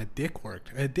don't think my dick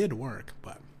worked. It did work,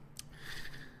 but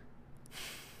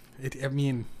it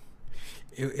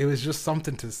was just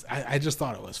something to. I just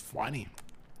thought it was funny.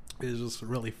 It was just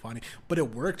really funny, but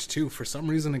it worked too. For some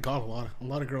reason, it got a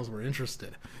lot of girls were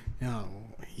interested. You know,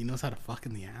 he knows how to fuck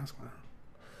in the ass.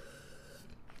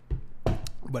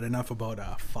 But enough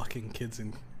about fucking kids.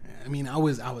 And I mean, I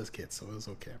was kids, so it was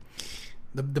okay.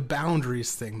 The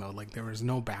boundaries thing though, like there was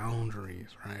no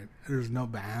boundaries, right?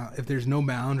 If there's no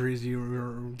boundaries,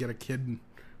 you get a kid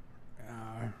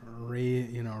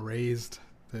raised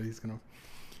that he's gonna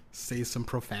say some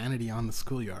profanity on the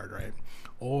schoolyard, right?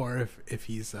 Or if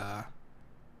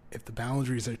the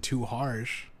boundaries are too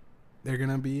harsh, they're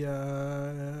gonna be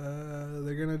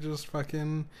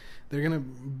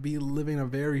living a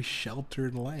very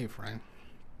sheltered life, right?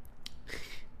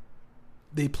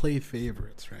 They play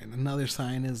favorites, right? Another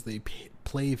sign is they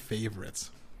play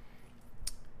favorites.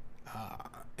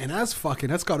 And that's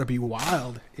got to be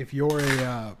wild if you're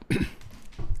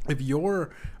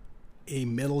a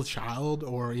middle child,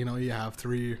 or you have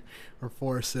 3 or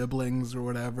 4 siblings or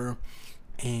whatever,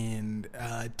 and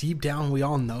deep down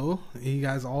you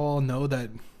guys all know that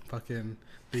fucking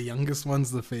the youngest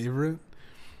one's the favorite.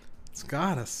 It's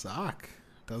gotta suck,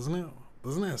 doesn't it?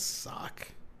 Doesn't it suck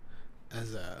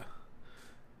as a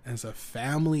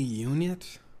family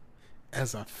unit?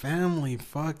 As a family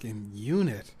fucking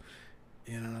unit.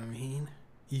 You know what I mean?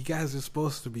 You guys are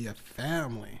supposed to be a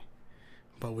family.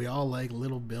 But we all like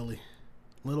little Billy.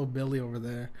 Little Billy over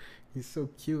there. He's so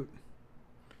cute.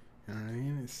 You know what I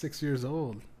mean? He's 6 years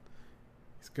old.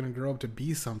 He's gonna grow up to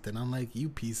be something, unlike you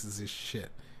pieces of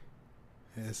shit.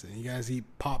 Listen, you guys eat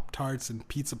Pop-Tarts and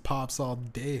Pizza Pops all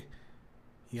day.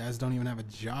 You guys don't even have a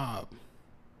job.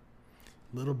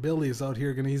 Little Billy's out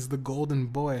here he's the golden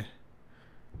boy.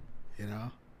 You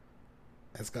know?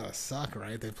 That's gotta suck,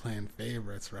 right? They're playing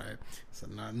favorites, right? So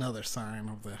another sign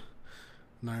of the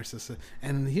narcissist.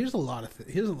 And here's a lot of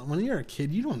when you're a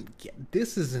kid, you don't get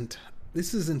this isn't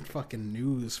fucking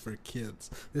news for kids.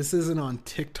 This isn't on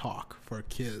TikTok for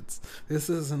kids. This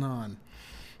isn't on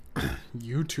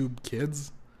YouTube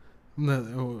kids.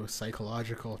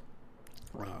 Psychological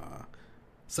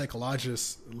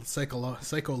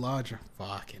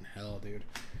fucking hell, dude.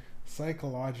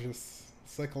 Psychologist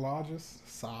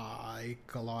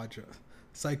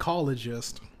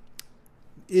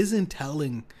isn't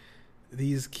telling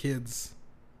these kids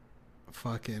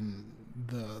fucking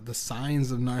the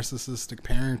signs of narcissistic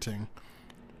parenting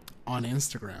on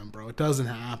Instagram, bro. It doesn't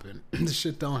happen. This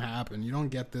shit don't happen. You don't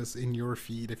get this in your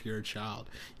feed if you're a child.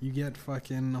 You get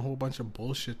fucking a whole bunch of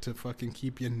bullshit to fucking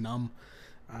keep you numb.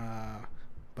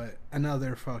 But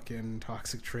another fucking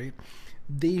toxic trait,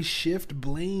 they shift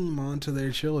blame onto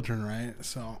their children, right?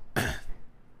 So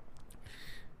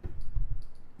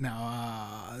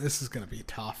now this is gonna be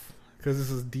tough because this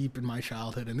is deep in my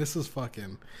childhood, and this is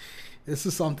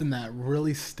something that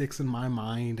really sticks in my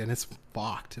mind, and it's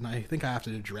fucked, and I think I have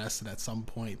to address it at some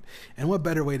point. And what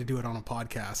better way to do it on a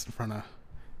podcast in front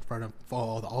of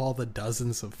all the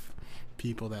dozens of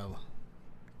people that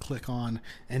click on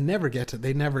and never get to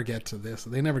this.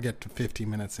 They never get to 50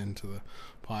 minutes into the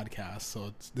podcast,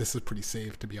 so this is pretty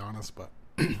safe, to be honest. But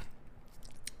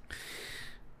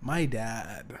my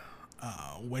dad,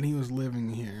 when he was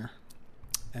living here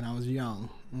and I was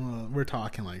young, we're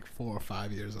talking like 4 or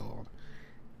 5 years old,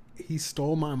 he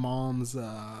stole my mom's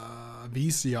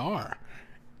VCR,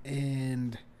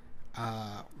 and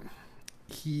I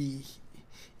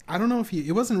don't know if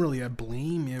it wasn't really a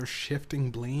blame, it was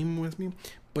shifting blame with me,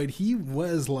 but he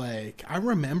was like, I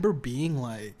remember being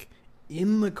like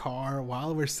in the car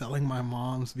while we're selling my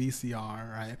mom's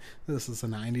VCR, right? This is the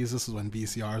 90s. This is when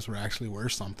VCRs were actually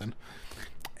worth something.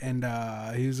 And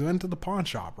he went to the pawn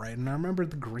shop, right? And I remember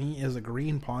it was a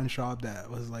green pawn shop that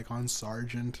was like on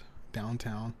Sargent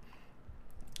downtown.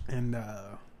 And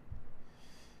I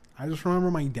just remember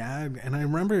my dad, and I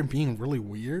remember it being really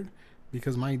weird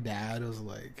because my dad was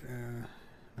like,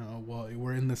 well,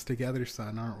 we're in this together,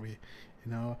 son, aren't we?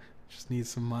 Just need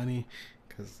some money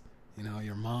because,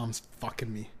 your mom's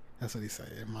fucking me. That's what he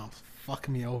said. Your mom's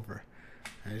fucking me over.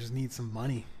 I just need some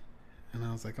money. And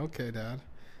I was like, okay, Dad.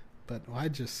 But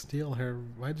why'd you steal our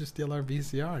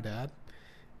VCR, Dad?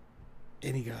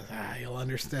 And he goes, you'll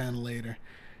understand later.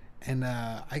 And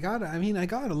I got a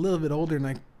little bit older,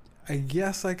 and I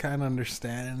guess I kind of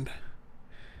understand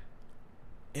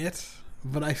it,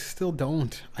 but I still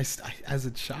don't. I as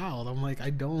a child, I'm like, I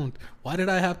don't. Why did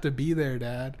I have to be there,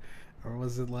 Dad? Or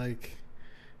was it like,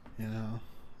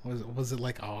 Was it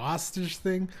like a hostage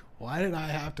thing? Why did I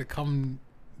have to come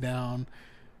down?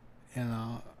 You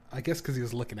know, I guess because he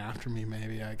was looking after me.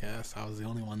 Maybe I guess I was the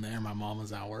only one there. My mom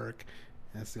was at work.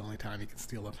 That's the only time he could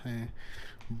steal a pay.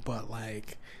 But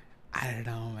like, I don't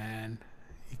know, man.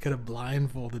 He could have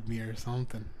blindfolded me or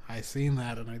something. I seen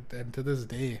that, and to this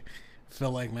day,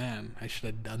 feel like, man, I should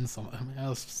have done something. I mean, I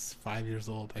was 5 years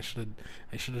old. I should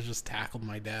have just tackled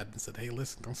my dad and said, "Hey,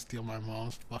 listen, don't steal my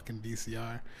mom's fucking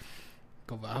VCR.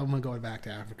 I'm gonna go back to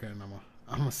Africa and I'm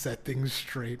gonna set things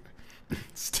straight.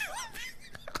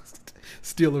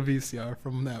 steal a VCR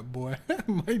from that boy,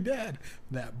 my dad.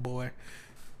 That boy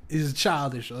is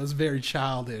childish. That's very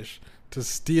childish to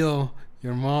steal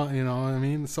your mom. You know what I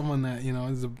mean? Someone that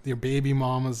is your baby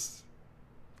mama's.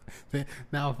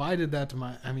 Now, if I did that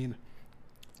to I mean,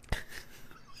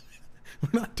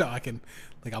 we're not talking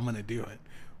like I'm gonna do it,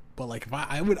 but like if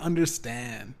I would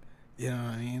understand. You know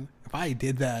what I mean? If I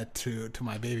did that to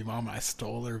my baby mama, I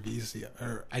stole her VCR,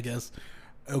 or I guess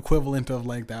equivalent of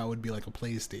like that would be like a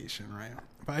PlayStation, right?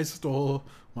 If I stole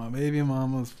my baby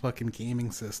mama's fucking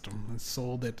gaming system and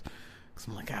sold it, because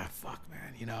I'm like, fuck,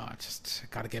 man, I just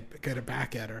gotta get it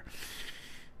back at her.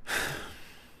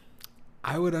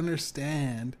 I would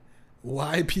understand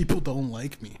why people don't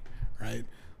like me, right?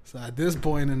 So at this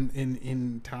point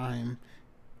in time.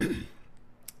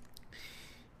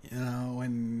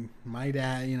 When my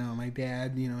dad, he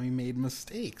made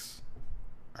mistakes,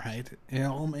 right?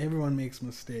 Everyone makes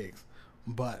mistakes,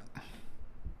 but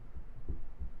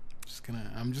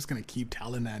I'm just gonna keep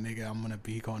telling that nigga I'm gonna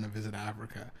be going to visit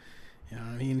Africa. You know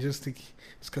what I mean? Just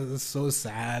because it's so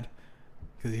sad,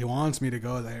 because he wants me to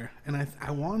go there, and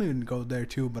I want to go there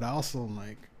too, but I also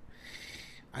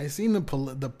I seen the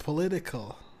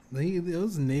political.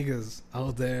 Those niggas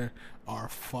out there are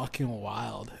fucking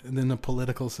wild in the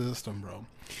political system, bro.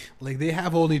 Like, they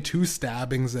have only 2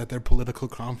 stabbings at their political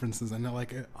conferences, and they're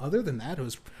like, other than that, it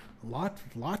was a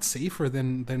lot safer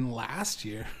than last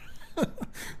year.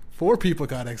 4 people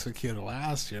got executed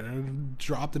last year.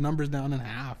 Dropped the numbers down in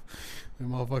half.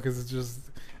 And motherfuckers, it's just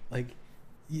like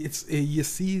you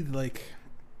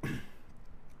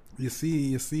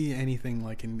see anything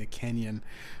like in the Kenyan.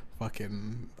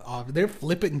 Fucking they're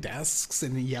flipping desks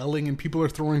and yelling, and people are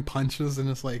throwing punches, and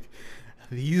it's like,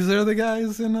 these are the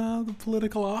guys in the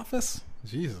political office.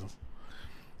 Jesus.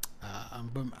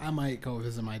 But I might go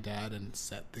visit my dad and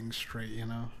set things straight,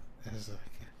 as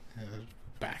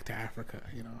back to Africa,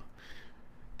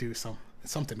 do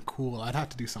something cool. I'd have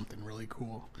to do something really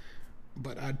cool,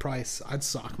 but I'd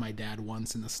sock my dad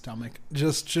once in the stomach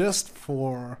just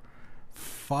for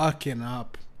fucking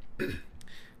up.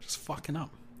 Just fucking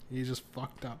up. He just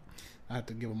fucked up. I had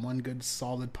to give him one good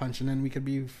solid punch, and then we could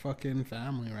be fucking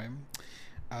family, right?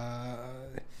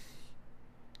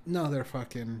 Another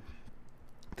fucking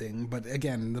thing, but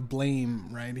again, the blame,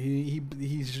 right?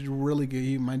 He's really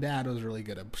good. My dad was really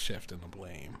good at shifting the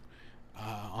blame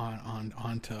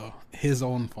onto his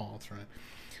own faults, right?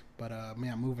 But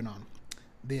moving on.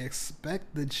 They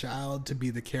expect the child to be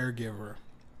the caregiver.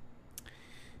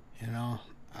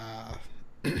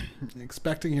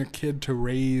 Expecting your kid to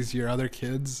raise your other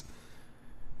kids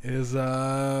is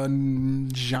a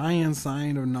giant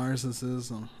sign of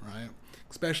narcissism, right?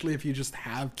 Especially if you just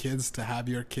have kids, to have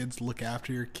your kids look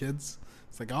after your kids.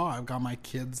 It's like, oh, I've got my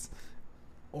kids,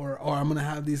 or I'm gonna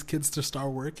have these kids to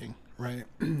start working, right?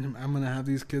 I'm gonna have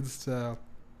these kids to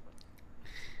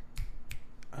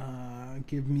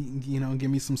give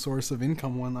me some source of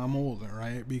income when I'm older,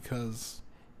 right? Because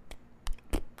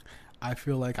I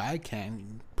feel like I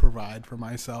can provide for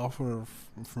myself or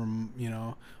from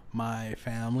my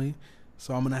family,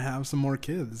 so I'm gonna have some more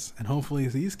kids, and hopefully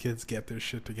these kids get their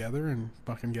shit together and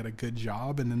fucking get a good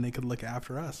job, and then they could look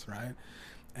after us, right?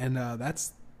 And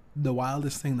that's the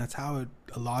wildest thing. That's how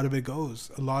a lot of it goes.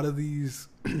 A lot of these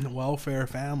welfare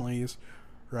families,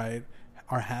 right,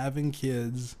 are having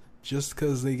kids just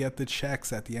because they get the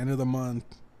checks at the end of the month.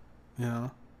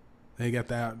 They get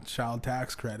that child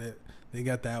tax credit. They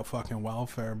got that fucking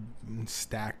welfare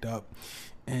stacked up.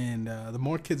 And the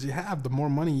more kids you have, the more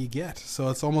money you get. So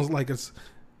it's almost like it's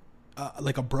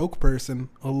like a broke person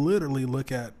will literally look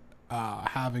at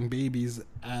having babies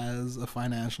as a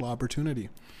financial opportunity,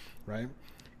 right?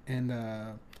 And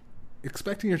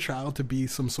expecting your child to be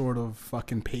some sort of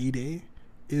fucking payday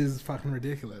is fucking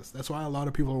ridiculous. That's why a lot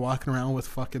of people are walking around with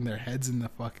fucking their heads in the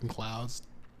fucking clouds,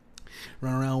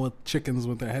 running around with chickens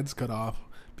with their heads cut off.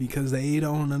 Because they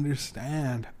don't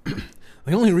understand.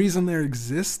 The only reason their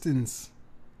existence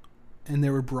and they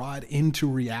were brought into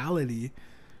reality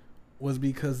was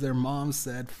because their mom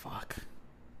said, fuck,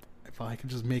 if I could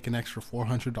just make an extra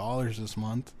 $400 this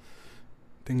month,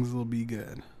 things will be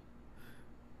good.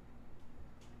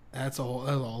 there's a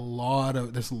lot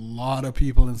of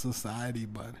people in society,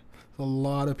 but there's a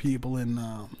lot of people in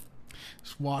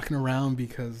just walking around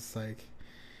because like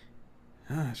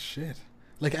shit,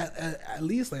 like at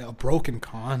least like a broken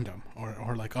condom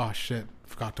or like, oh shit,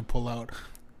 forgot to pull out.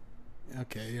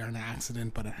 Okay, you're an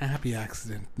accident, but a happy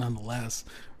accident nonetheless.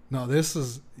 No, this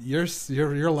is your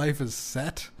life is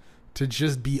set to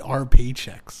just be our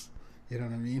paychecks. You know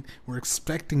what I mean? We're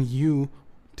expecting you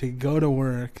to go to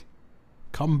work,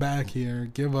 come back here,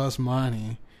 give us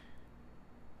money,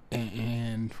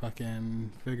 and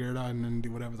fucking figure it out, and then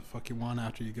do whatever the fuck you want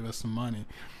after you give us some money.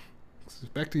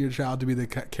 Expecting your child to be the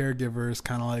caregiver is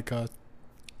kind of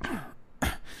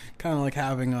like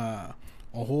having a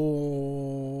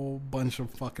whole bunch of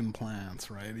fucking plants,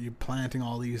 right? You're planting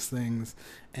all these things,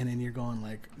 and then you're going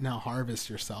like, now harvest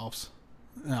yourselves.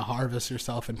 Now harvest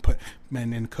yourself and cook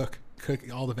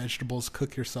all the vegetables,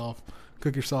 cook yourself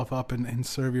up and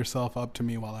serve yourself up to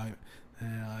me while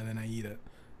then I eat it.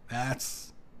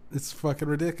 It's fucking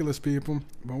ridiculous, people.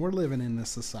 But we're living in this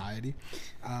society.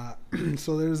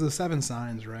 So there's the 7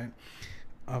 signs, right,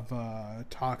 of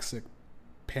toxic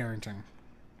parenting.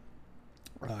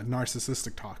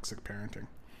 Narcissistic toxic parenting.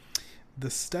 The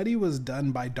study was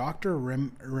done by Dr.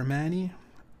 Ramani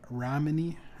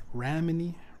Durusula.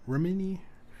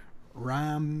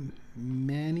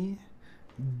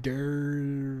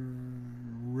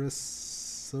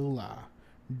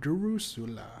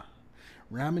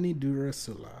 Ramani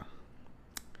Durusula.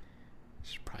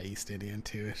 She's probably East Indian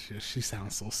too. She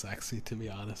sounds so sexy, to be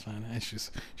honest, man. And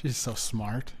she's so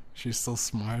smart. She's so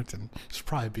smart, and she's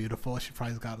probably beautiful. She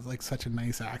probably got like such a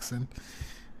nice accent.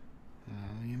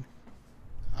 I mean,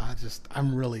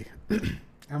 I'm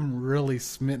really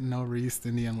smitten over East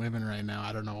Indian women right now.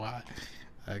 I don't know why.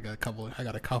 I got a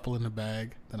couple in the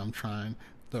bag that I'm trying.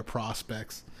 The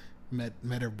prospects. Met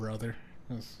her brother.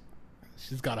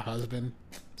 She's got a husband.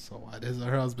 So what?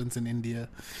 Her husband's in India.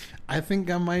 I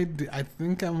think I might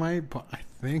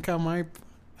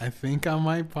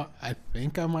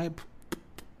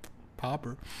pop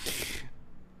her.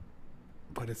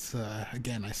 But it's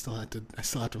again, I still have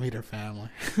to meet her family.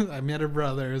 I met her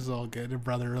brother. It's all good. Her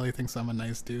brother really thinks I'm a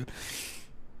nice dude.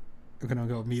 I'm gonna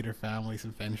go meet her families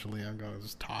eventually. I'm gonna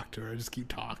just talk to her. Just keep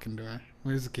talking to her.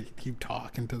 We just keep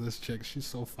talking to this chick. She's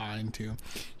so fine too.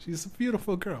 She's a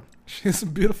beautiful girl. She's a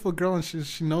beautiful girl, and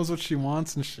she knows what she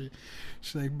wants, and she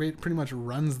like pretty much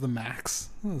runs the Max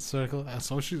circle.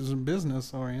 So she's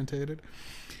business orientated.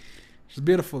 She's a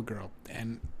beautiful girl,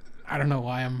 and I don't know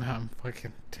why I'm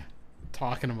fucking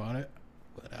talking about it,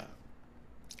 but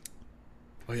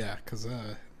because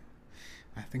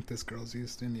I think this girl's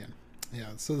East Indian.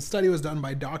 Yeah, so the study was done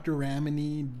by Dr.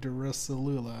 Ramani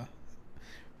Durusula,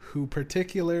 who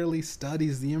particularly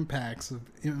studies the impacts of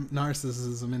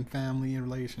narcissism in family and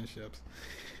relationships.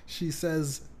 She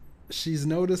says she's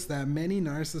noticed that many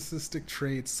narcissistic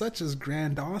traits, such as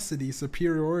grandiosity,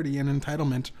 superiority, and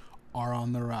entitlement, are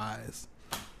on the rise.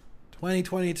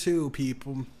 2022,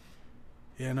 people.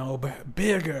 You know,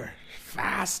 bigger,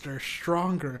 faster,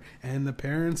 stronger, and the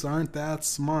parents aren't that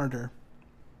smarter.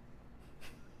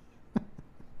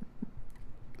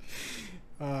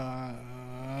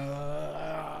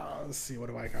 Let's see, what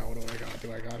do I got?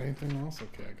 Do I got anything else?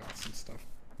 Okay, I got some stuff.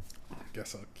 I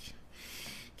guess I'll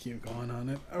keep going on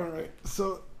it. Alright,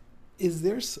 so is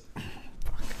there...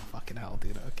 Fucking hell,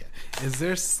 dude. Okay. Is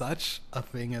there such a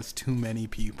thing as too many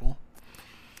people?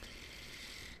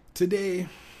 Today,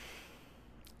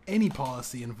 any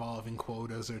policy involving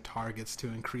quotas or targets to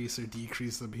increase or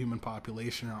decrease the human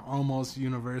population are almost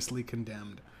universally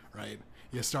condemned, right?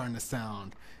 You're starting to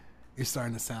sound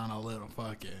a little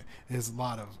fucking. There's a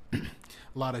lot of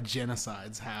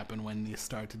genocides happen when you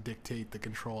start to dictate the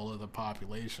control of the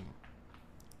population.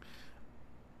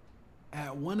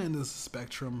 At one end of the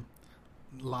spectrum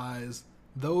lies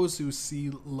those who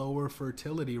see lower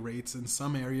fertility rates in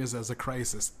some areas as a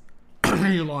crisis.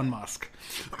 Elon Musk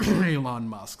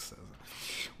says.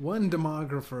 One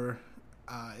demographer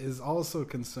is also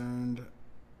concerned.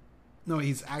 No,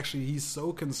 he's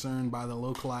so concerned by the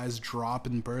localized drop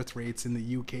in birth rates in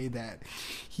the UK that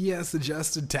he has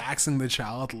suggested taxing the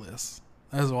childless.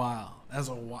 That's wild.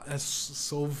 That's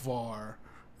so far.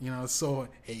 You know, so,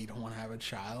 hey, you don't want to have a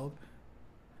child?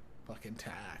 Fucking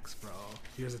tax, bro.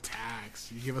 Here's a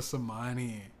tax. You give us some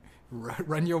money.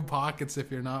 Run your pockets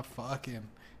if you're not fucking.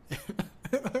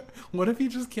 What if you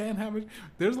just can't have it?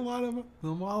 There's a lot of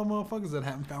motherfuckers that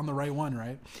haven't found the right one,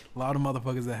 right? A lot of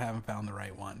motherfuckers that haven't found the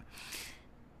right one.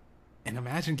 And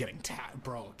imagine getting taxed,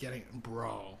 getting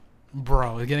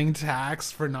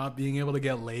taxed for not being able to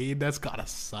get laid. That's gotta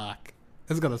suck.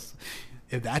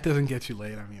 if that doesn't get you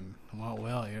laid, I mean,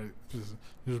 well, you're just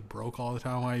broke all the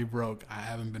time. Why you broke? I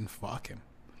haven't been fucking.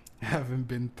 I haven't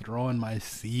been throwing my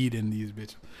seed in these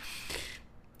bitches.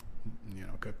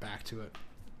 Get back to it.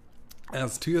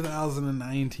 As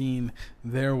 2019,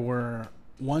 there were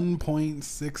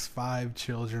 1.65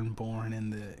 children born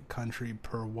in the country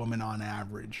per woman on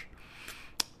average.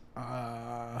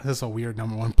 That's a weird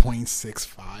number,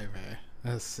 1.65.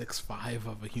 That's 6'5"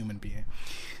 of a human being.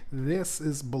 This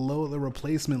is below the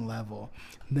replacement level.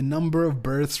 The number of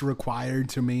births required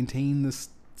to maintain the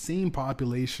same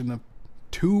population of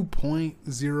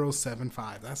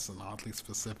 2.075. That's an oddly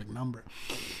specific number.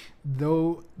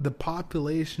 Though the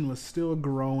population was still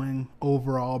growing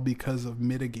overall because of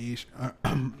migration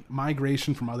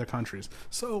from other countries.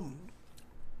 So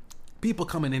people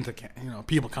coming into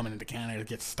Canada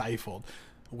get stifled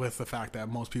with the fact that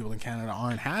most people in Canada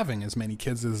aren't having as many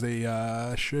kids as they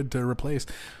should to replace.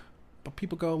 But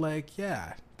people go like,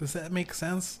 yeah, does that make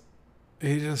sense?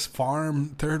 They just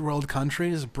farm third world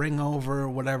countries, bring over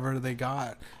whatever they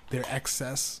got, their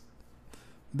excess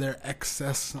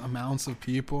amounts of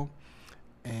people,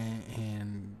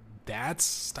 and that's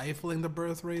stifling the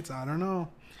birth rates. I don't know,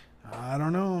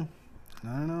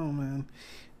 man.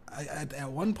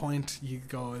 At one point you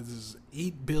go, there's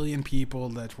 8 billion people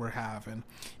that we're having.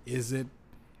 Is it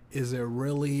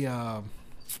really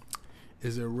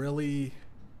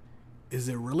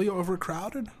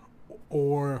overcrowded,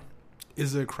 or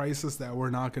is it a crisis that we're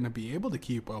not going to be able to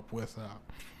keep up with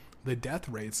the death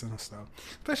rates and stuff?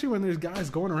 Especially when there's guys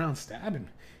going around stabbing.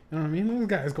 You know what I mean? There's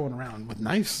guys going around with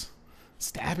knives,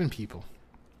 stabbing people.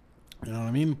 You know what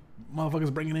I mean?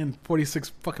 Motherfuckers bringing in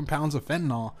 46 fucking pounds of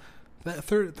fentanyl. That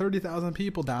 30,000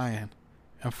 people dying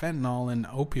of fentanyl and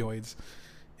opioids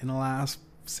in the last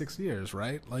 6 years,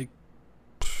 right? Like,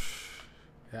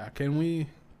 yeah. Can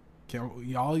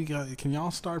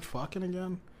y'all start fucking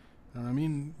again? You know what I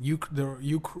mean? The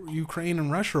Ukraine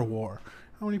and Russia war.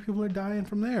 How many people are dying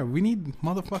from there? We need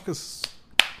motherfuckers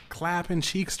clapping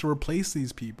cheeks to replace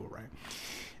these people, right?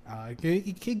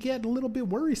 It could get a little bit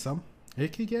worrisome.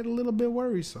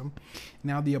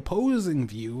 Now, the opposing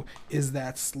view is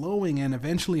that slowing and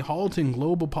eventually halting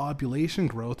global population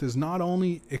growth is not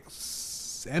only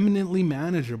eminently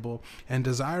manageable and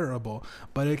desirable,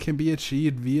 but it can be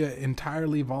achieved via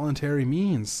entirely voluntary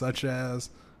means, such as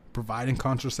providing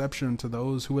contraception to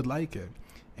those who would like it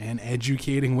and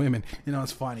educating women.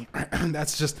 It's funny.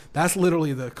 That's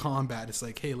literally the combat. It's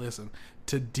like, hey, listen,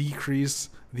 to decrease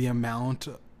the amount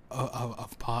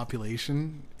of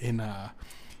population in a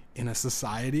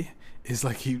society is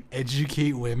like you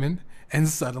educate women, and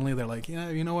suddenly they're like, yeah,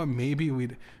 you know what? Maybe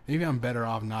I'm better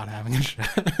off not having a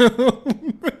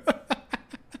child.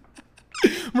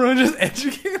 Bro, just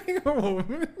educating a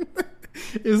woman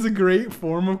is a great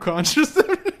form of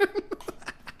contraception.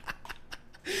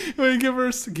 Like, give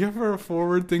her a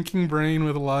forward-thinking brain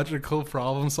with logical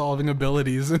problem-solving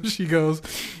abilities, and she goes,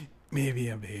 maybe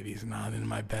a baby's not in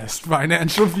my best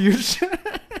financial future.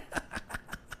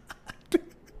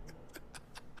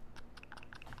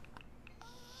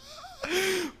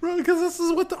 Bro, because this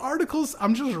is what the articles...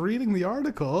 I'm just reading the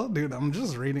article. Dude, I'm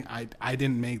just reading... I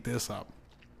didn't make this up,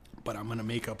 but I'm going to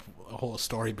make up a whole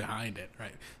story behind it,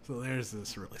 right? So there's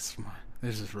this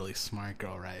really smart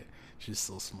girl, right? She's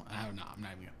so smart. I'm not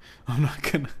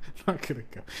gonna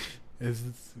go.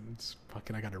 It's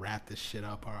fucking, I gotta wrap this shit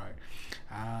up. All right.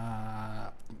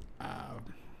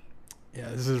 Yeah,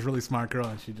 this is a really smart girl,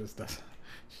 and she just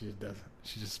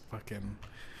fucking,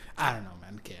 I don't know,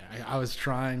 man. Okay, I was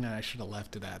trying, and I should have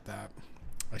left it at that.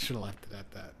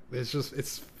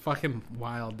 It's fucking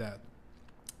wild that,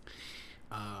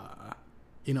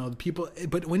 people,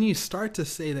 but when you start to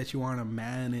say that you want to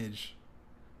manage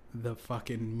the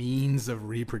fucking means of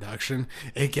reproduction,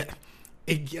 it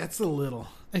gets a little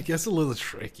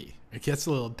tricky. It gets a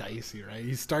little dicey, right?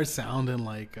 You start sounding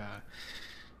like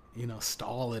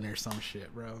Stalin or some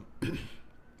shit, bro.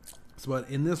 But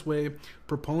in this way,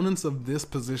 proponents of this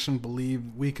position believe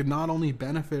we could not only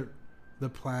benefit the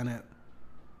planet,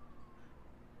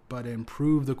 but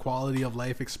improve the quality of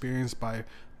life experienced by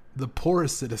the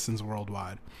poorest citizens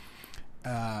worldwide.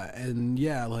 And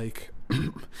yeah, like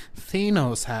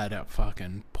Thanos had a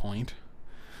fucking point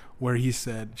where he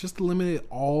said just eliminate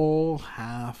all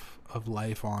half of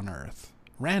life on Earth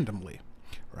randomly,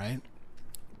 right?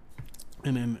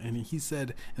 And he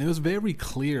said, and it was very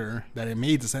clear that it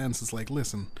made sense. It's like,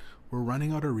 listen, we're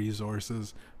running out of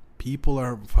resources. People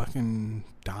are fucking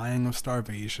dying of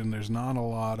starvation. There's not a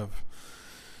lot of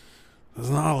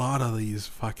these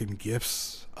fucking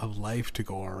gifts of life to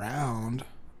go around.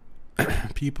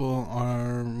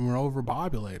 We're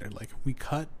overpopulated. Like, if we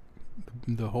cut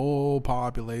the whole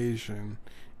population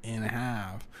in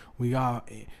half. We got,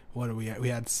 what do we have? We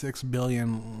had 6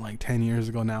 billion like 10 years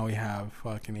ago. Now we have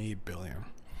fucking 8 billion.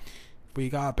 We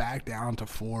got back down to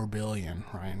 4 billion,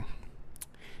 right?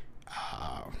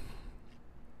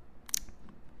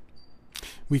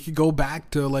 We could go back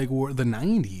to like the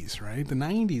 90s, right? The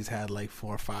 90s had like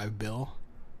 4 or 5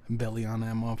 billion on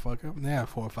that motherfucker. Yeah,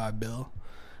 4 or 5 bill.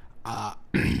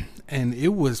 And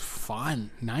it was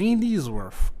fun. 90s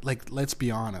were like, let's be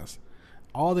honest,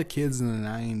 all the kids in the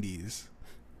 90s,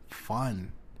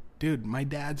 fun. Dude, my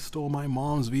dad stole my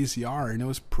mom's VCR and it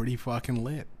was pretty fucking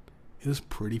lit. It was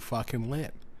pretty fucking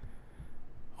lit.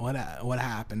 What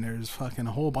happened? There's fucking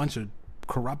a whole bunch of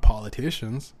corrupt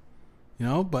politicians, you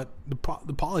know. But the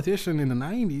politician in the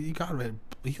 90s, he got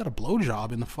a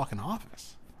blowjob in the fucking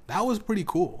office. That was pretty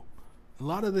cool. A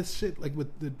lot of this shit, like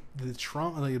with the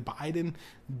Trump, like Biden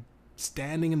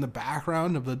standing in the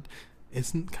background of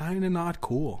it's kind of not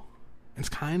cool. It's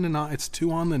kind of not. It's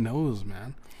too on the nose,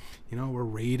 man. You know, we're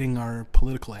raiding our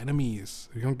political enemies.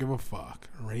 We don't give a fuck.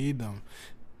 Raid them.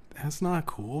 That's not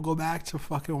cool. Go back to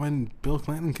fucking when Bill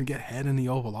Clinton could get head in the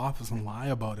Oval Office and lie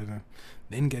about it and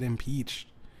then get impeached.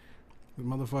 The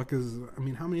motherfuckers, I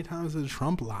mean, how many times did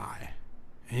Trump lie?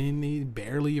 And he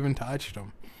barely even touched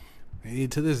him.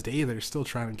 And to this day, they're still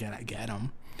trying to get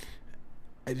him.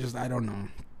 I don't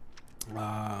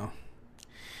know.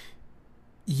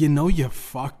 You know, you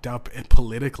fucked up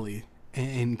politically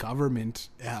in government,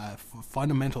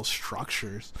 fundamental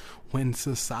structures, when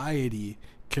society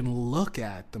can look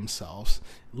at themselves,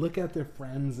 look at their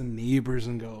friends and neighbors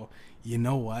and go, you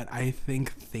know what? I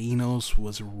think Thanos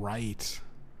was right.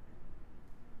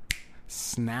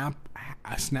 Snap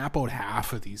out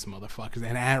half of these motherfuckers,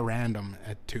 and at random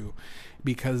at 2,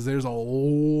 because there's a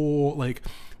whole, like,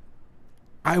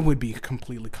 I would be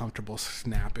completely comfortable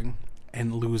snapping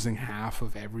and losing half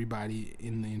of everybody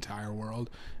in the entire world,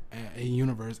 a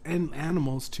universe, and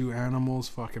animals too. Animals,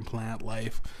 fucking plant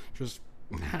life, just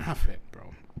half it,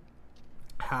 bro.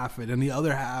 Half it, and the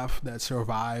other half that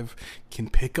survive can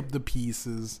pick up the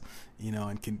pieces, you know,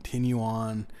 and continue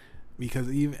on. Because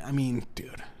even, I mean,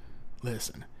 dude,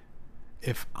 listen,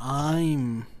 if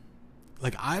I'm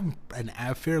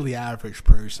a fairly average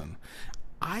person,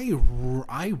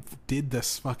 I did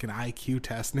this fucking IQ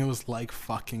test and it was like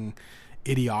fucking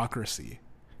Idiocracy,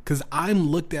 because I'm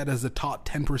looked at as a top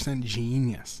 10%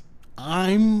 genius.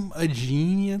 I'm a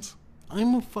genius.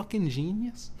 I'm a fucking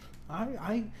genius.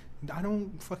 I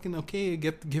don't fucking, okay,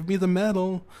 give me the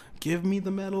medal. Give me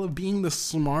the medal of being the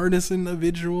smartest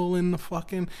individual in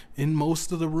in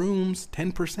most of the rooms.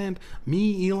 10%.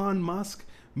 Me, Elon Musk,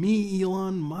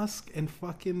 and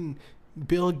fucking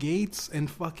Bill Gates and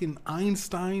fucking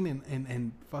Einstein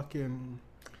and fucking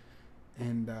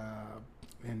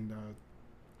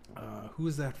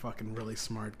who's that fucking really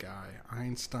smart guy?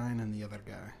 Einstein and the other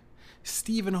guy,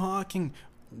 Stephen Hawking,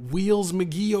 Wheels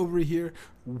McGee over here.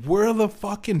 We're the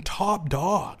fucking top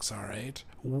dogs, all right?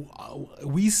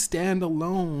 We stand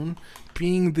alone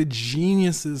being the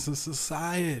geniuses of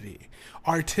society.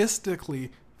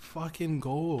 Artistically, fucking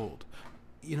gold.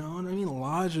 You know what I mean?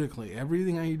 Logically,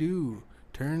 everything I do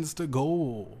turns to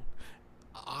gold.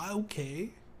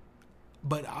 Okay.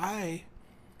 But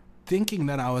thinking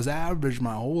that I was average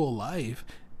my whole life,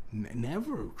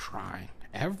 never trying,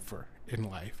 ever in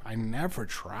life. I never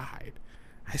tried.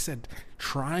 I said,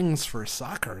 trying's for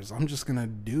suckers. I'm just gonna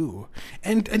do.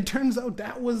 And turns out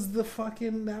that was the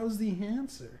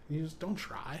answer. You just don't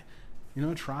try. You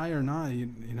know, try or not, you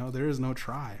know, there is no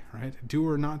try, right? Do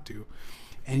or not do.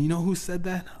 And you know who said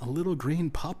that? A little green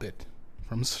puppet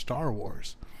from Star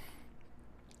Wars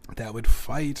that would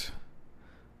fight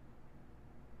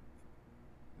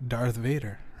Darth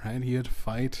Vader, right? He would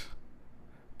fight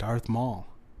Darth Maul.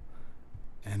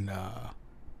 And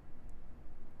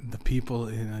the people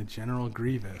in General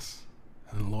Grievous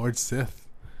and Lord Sith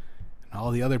and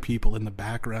all the other people in the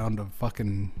background of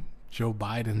fucking Joe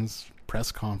Biden's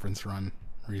press conference run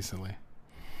recently.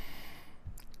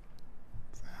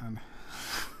 Sad.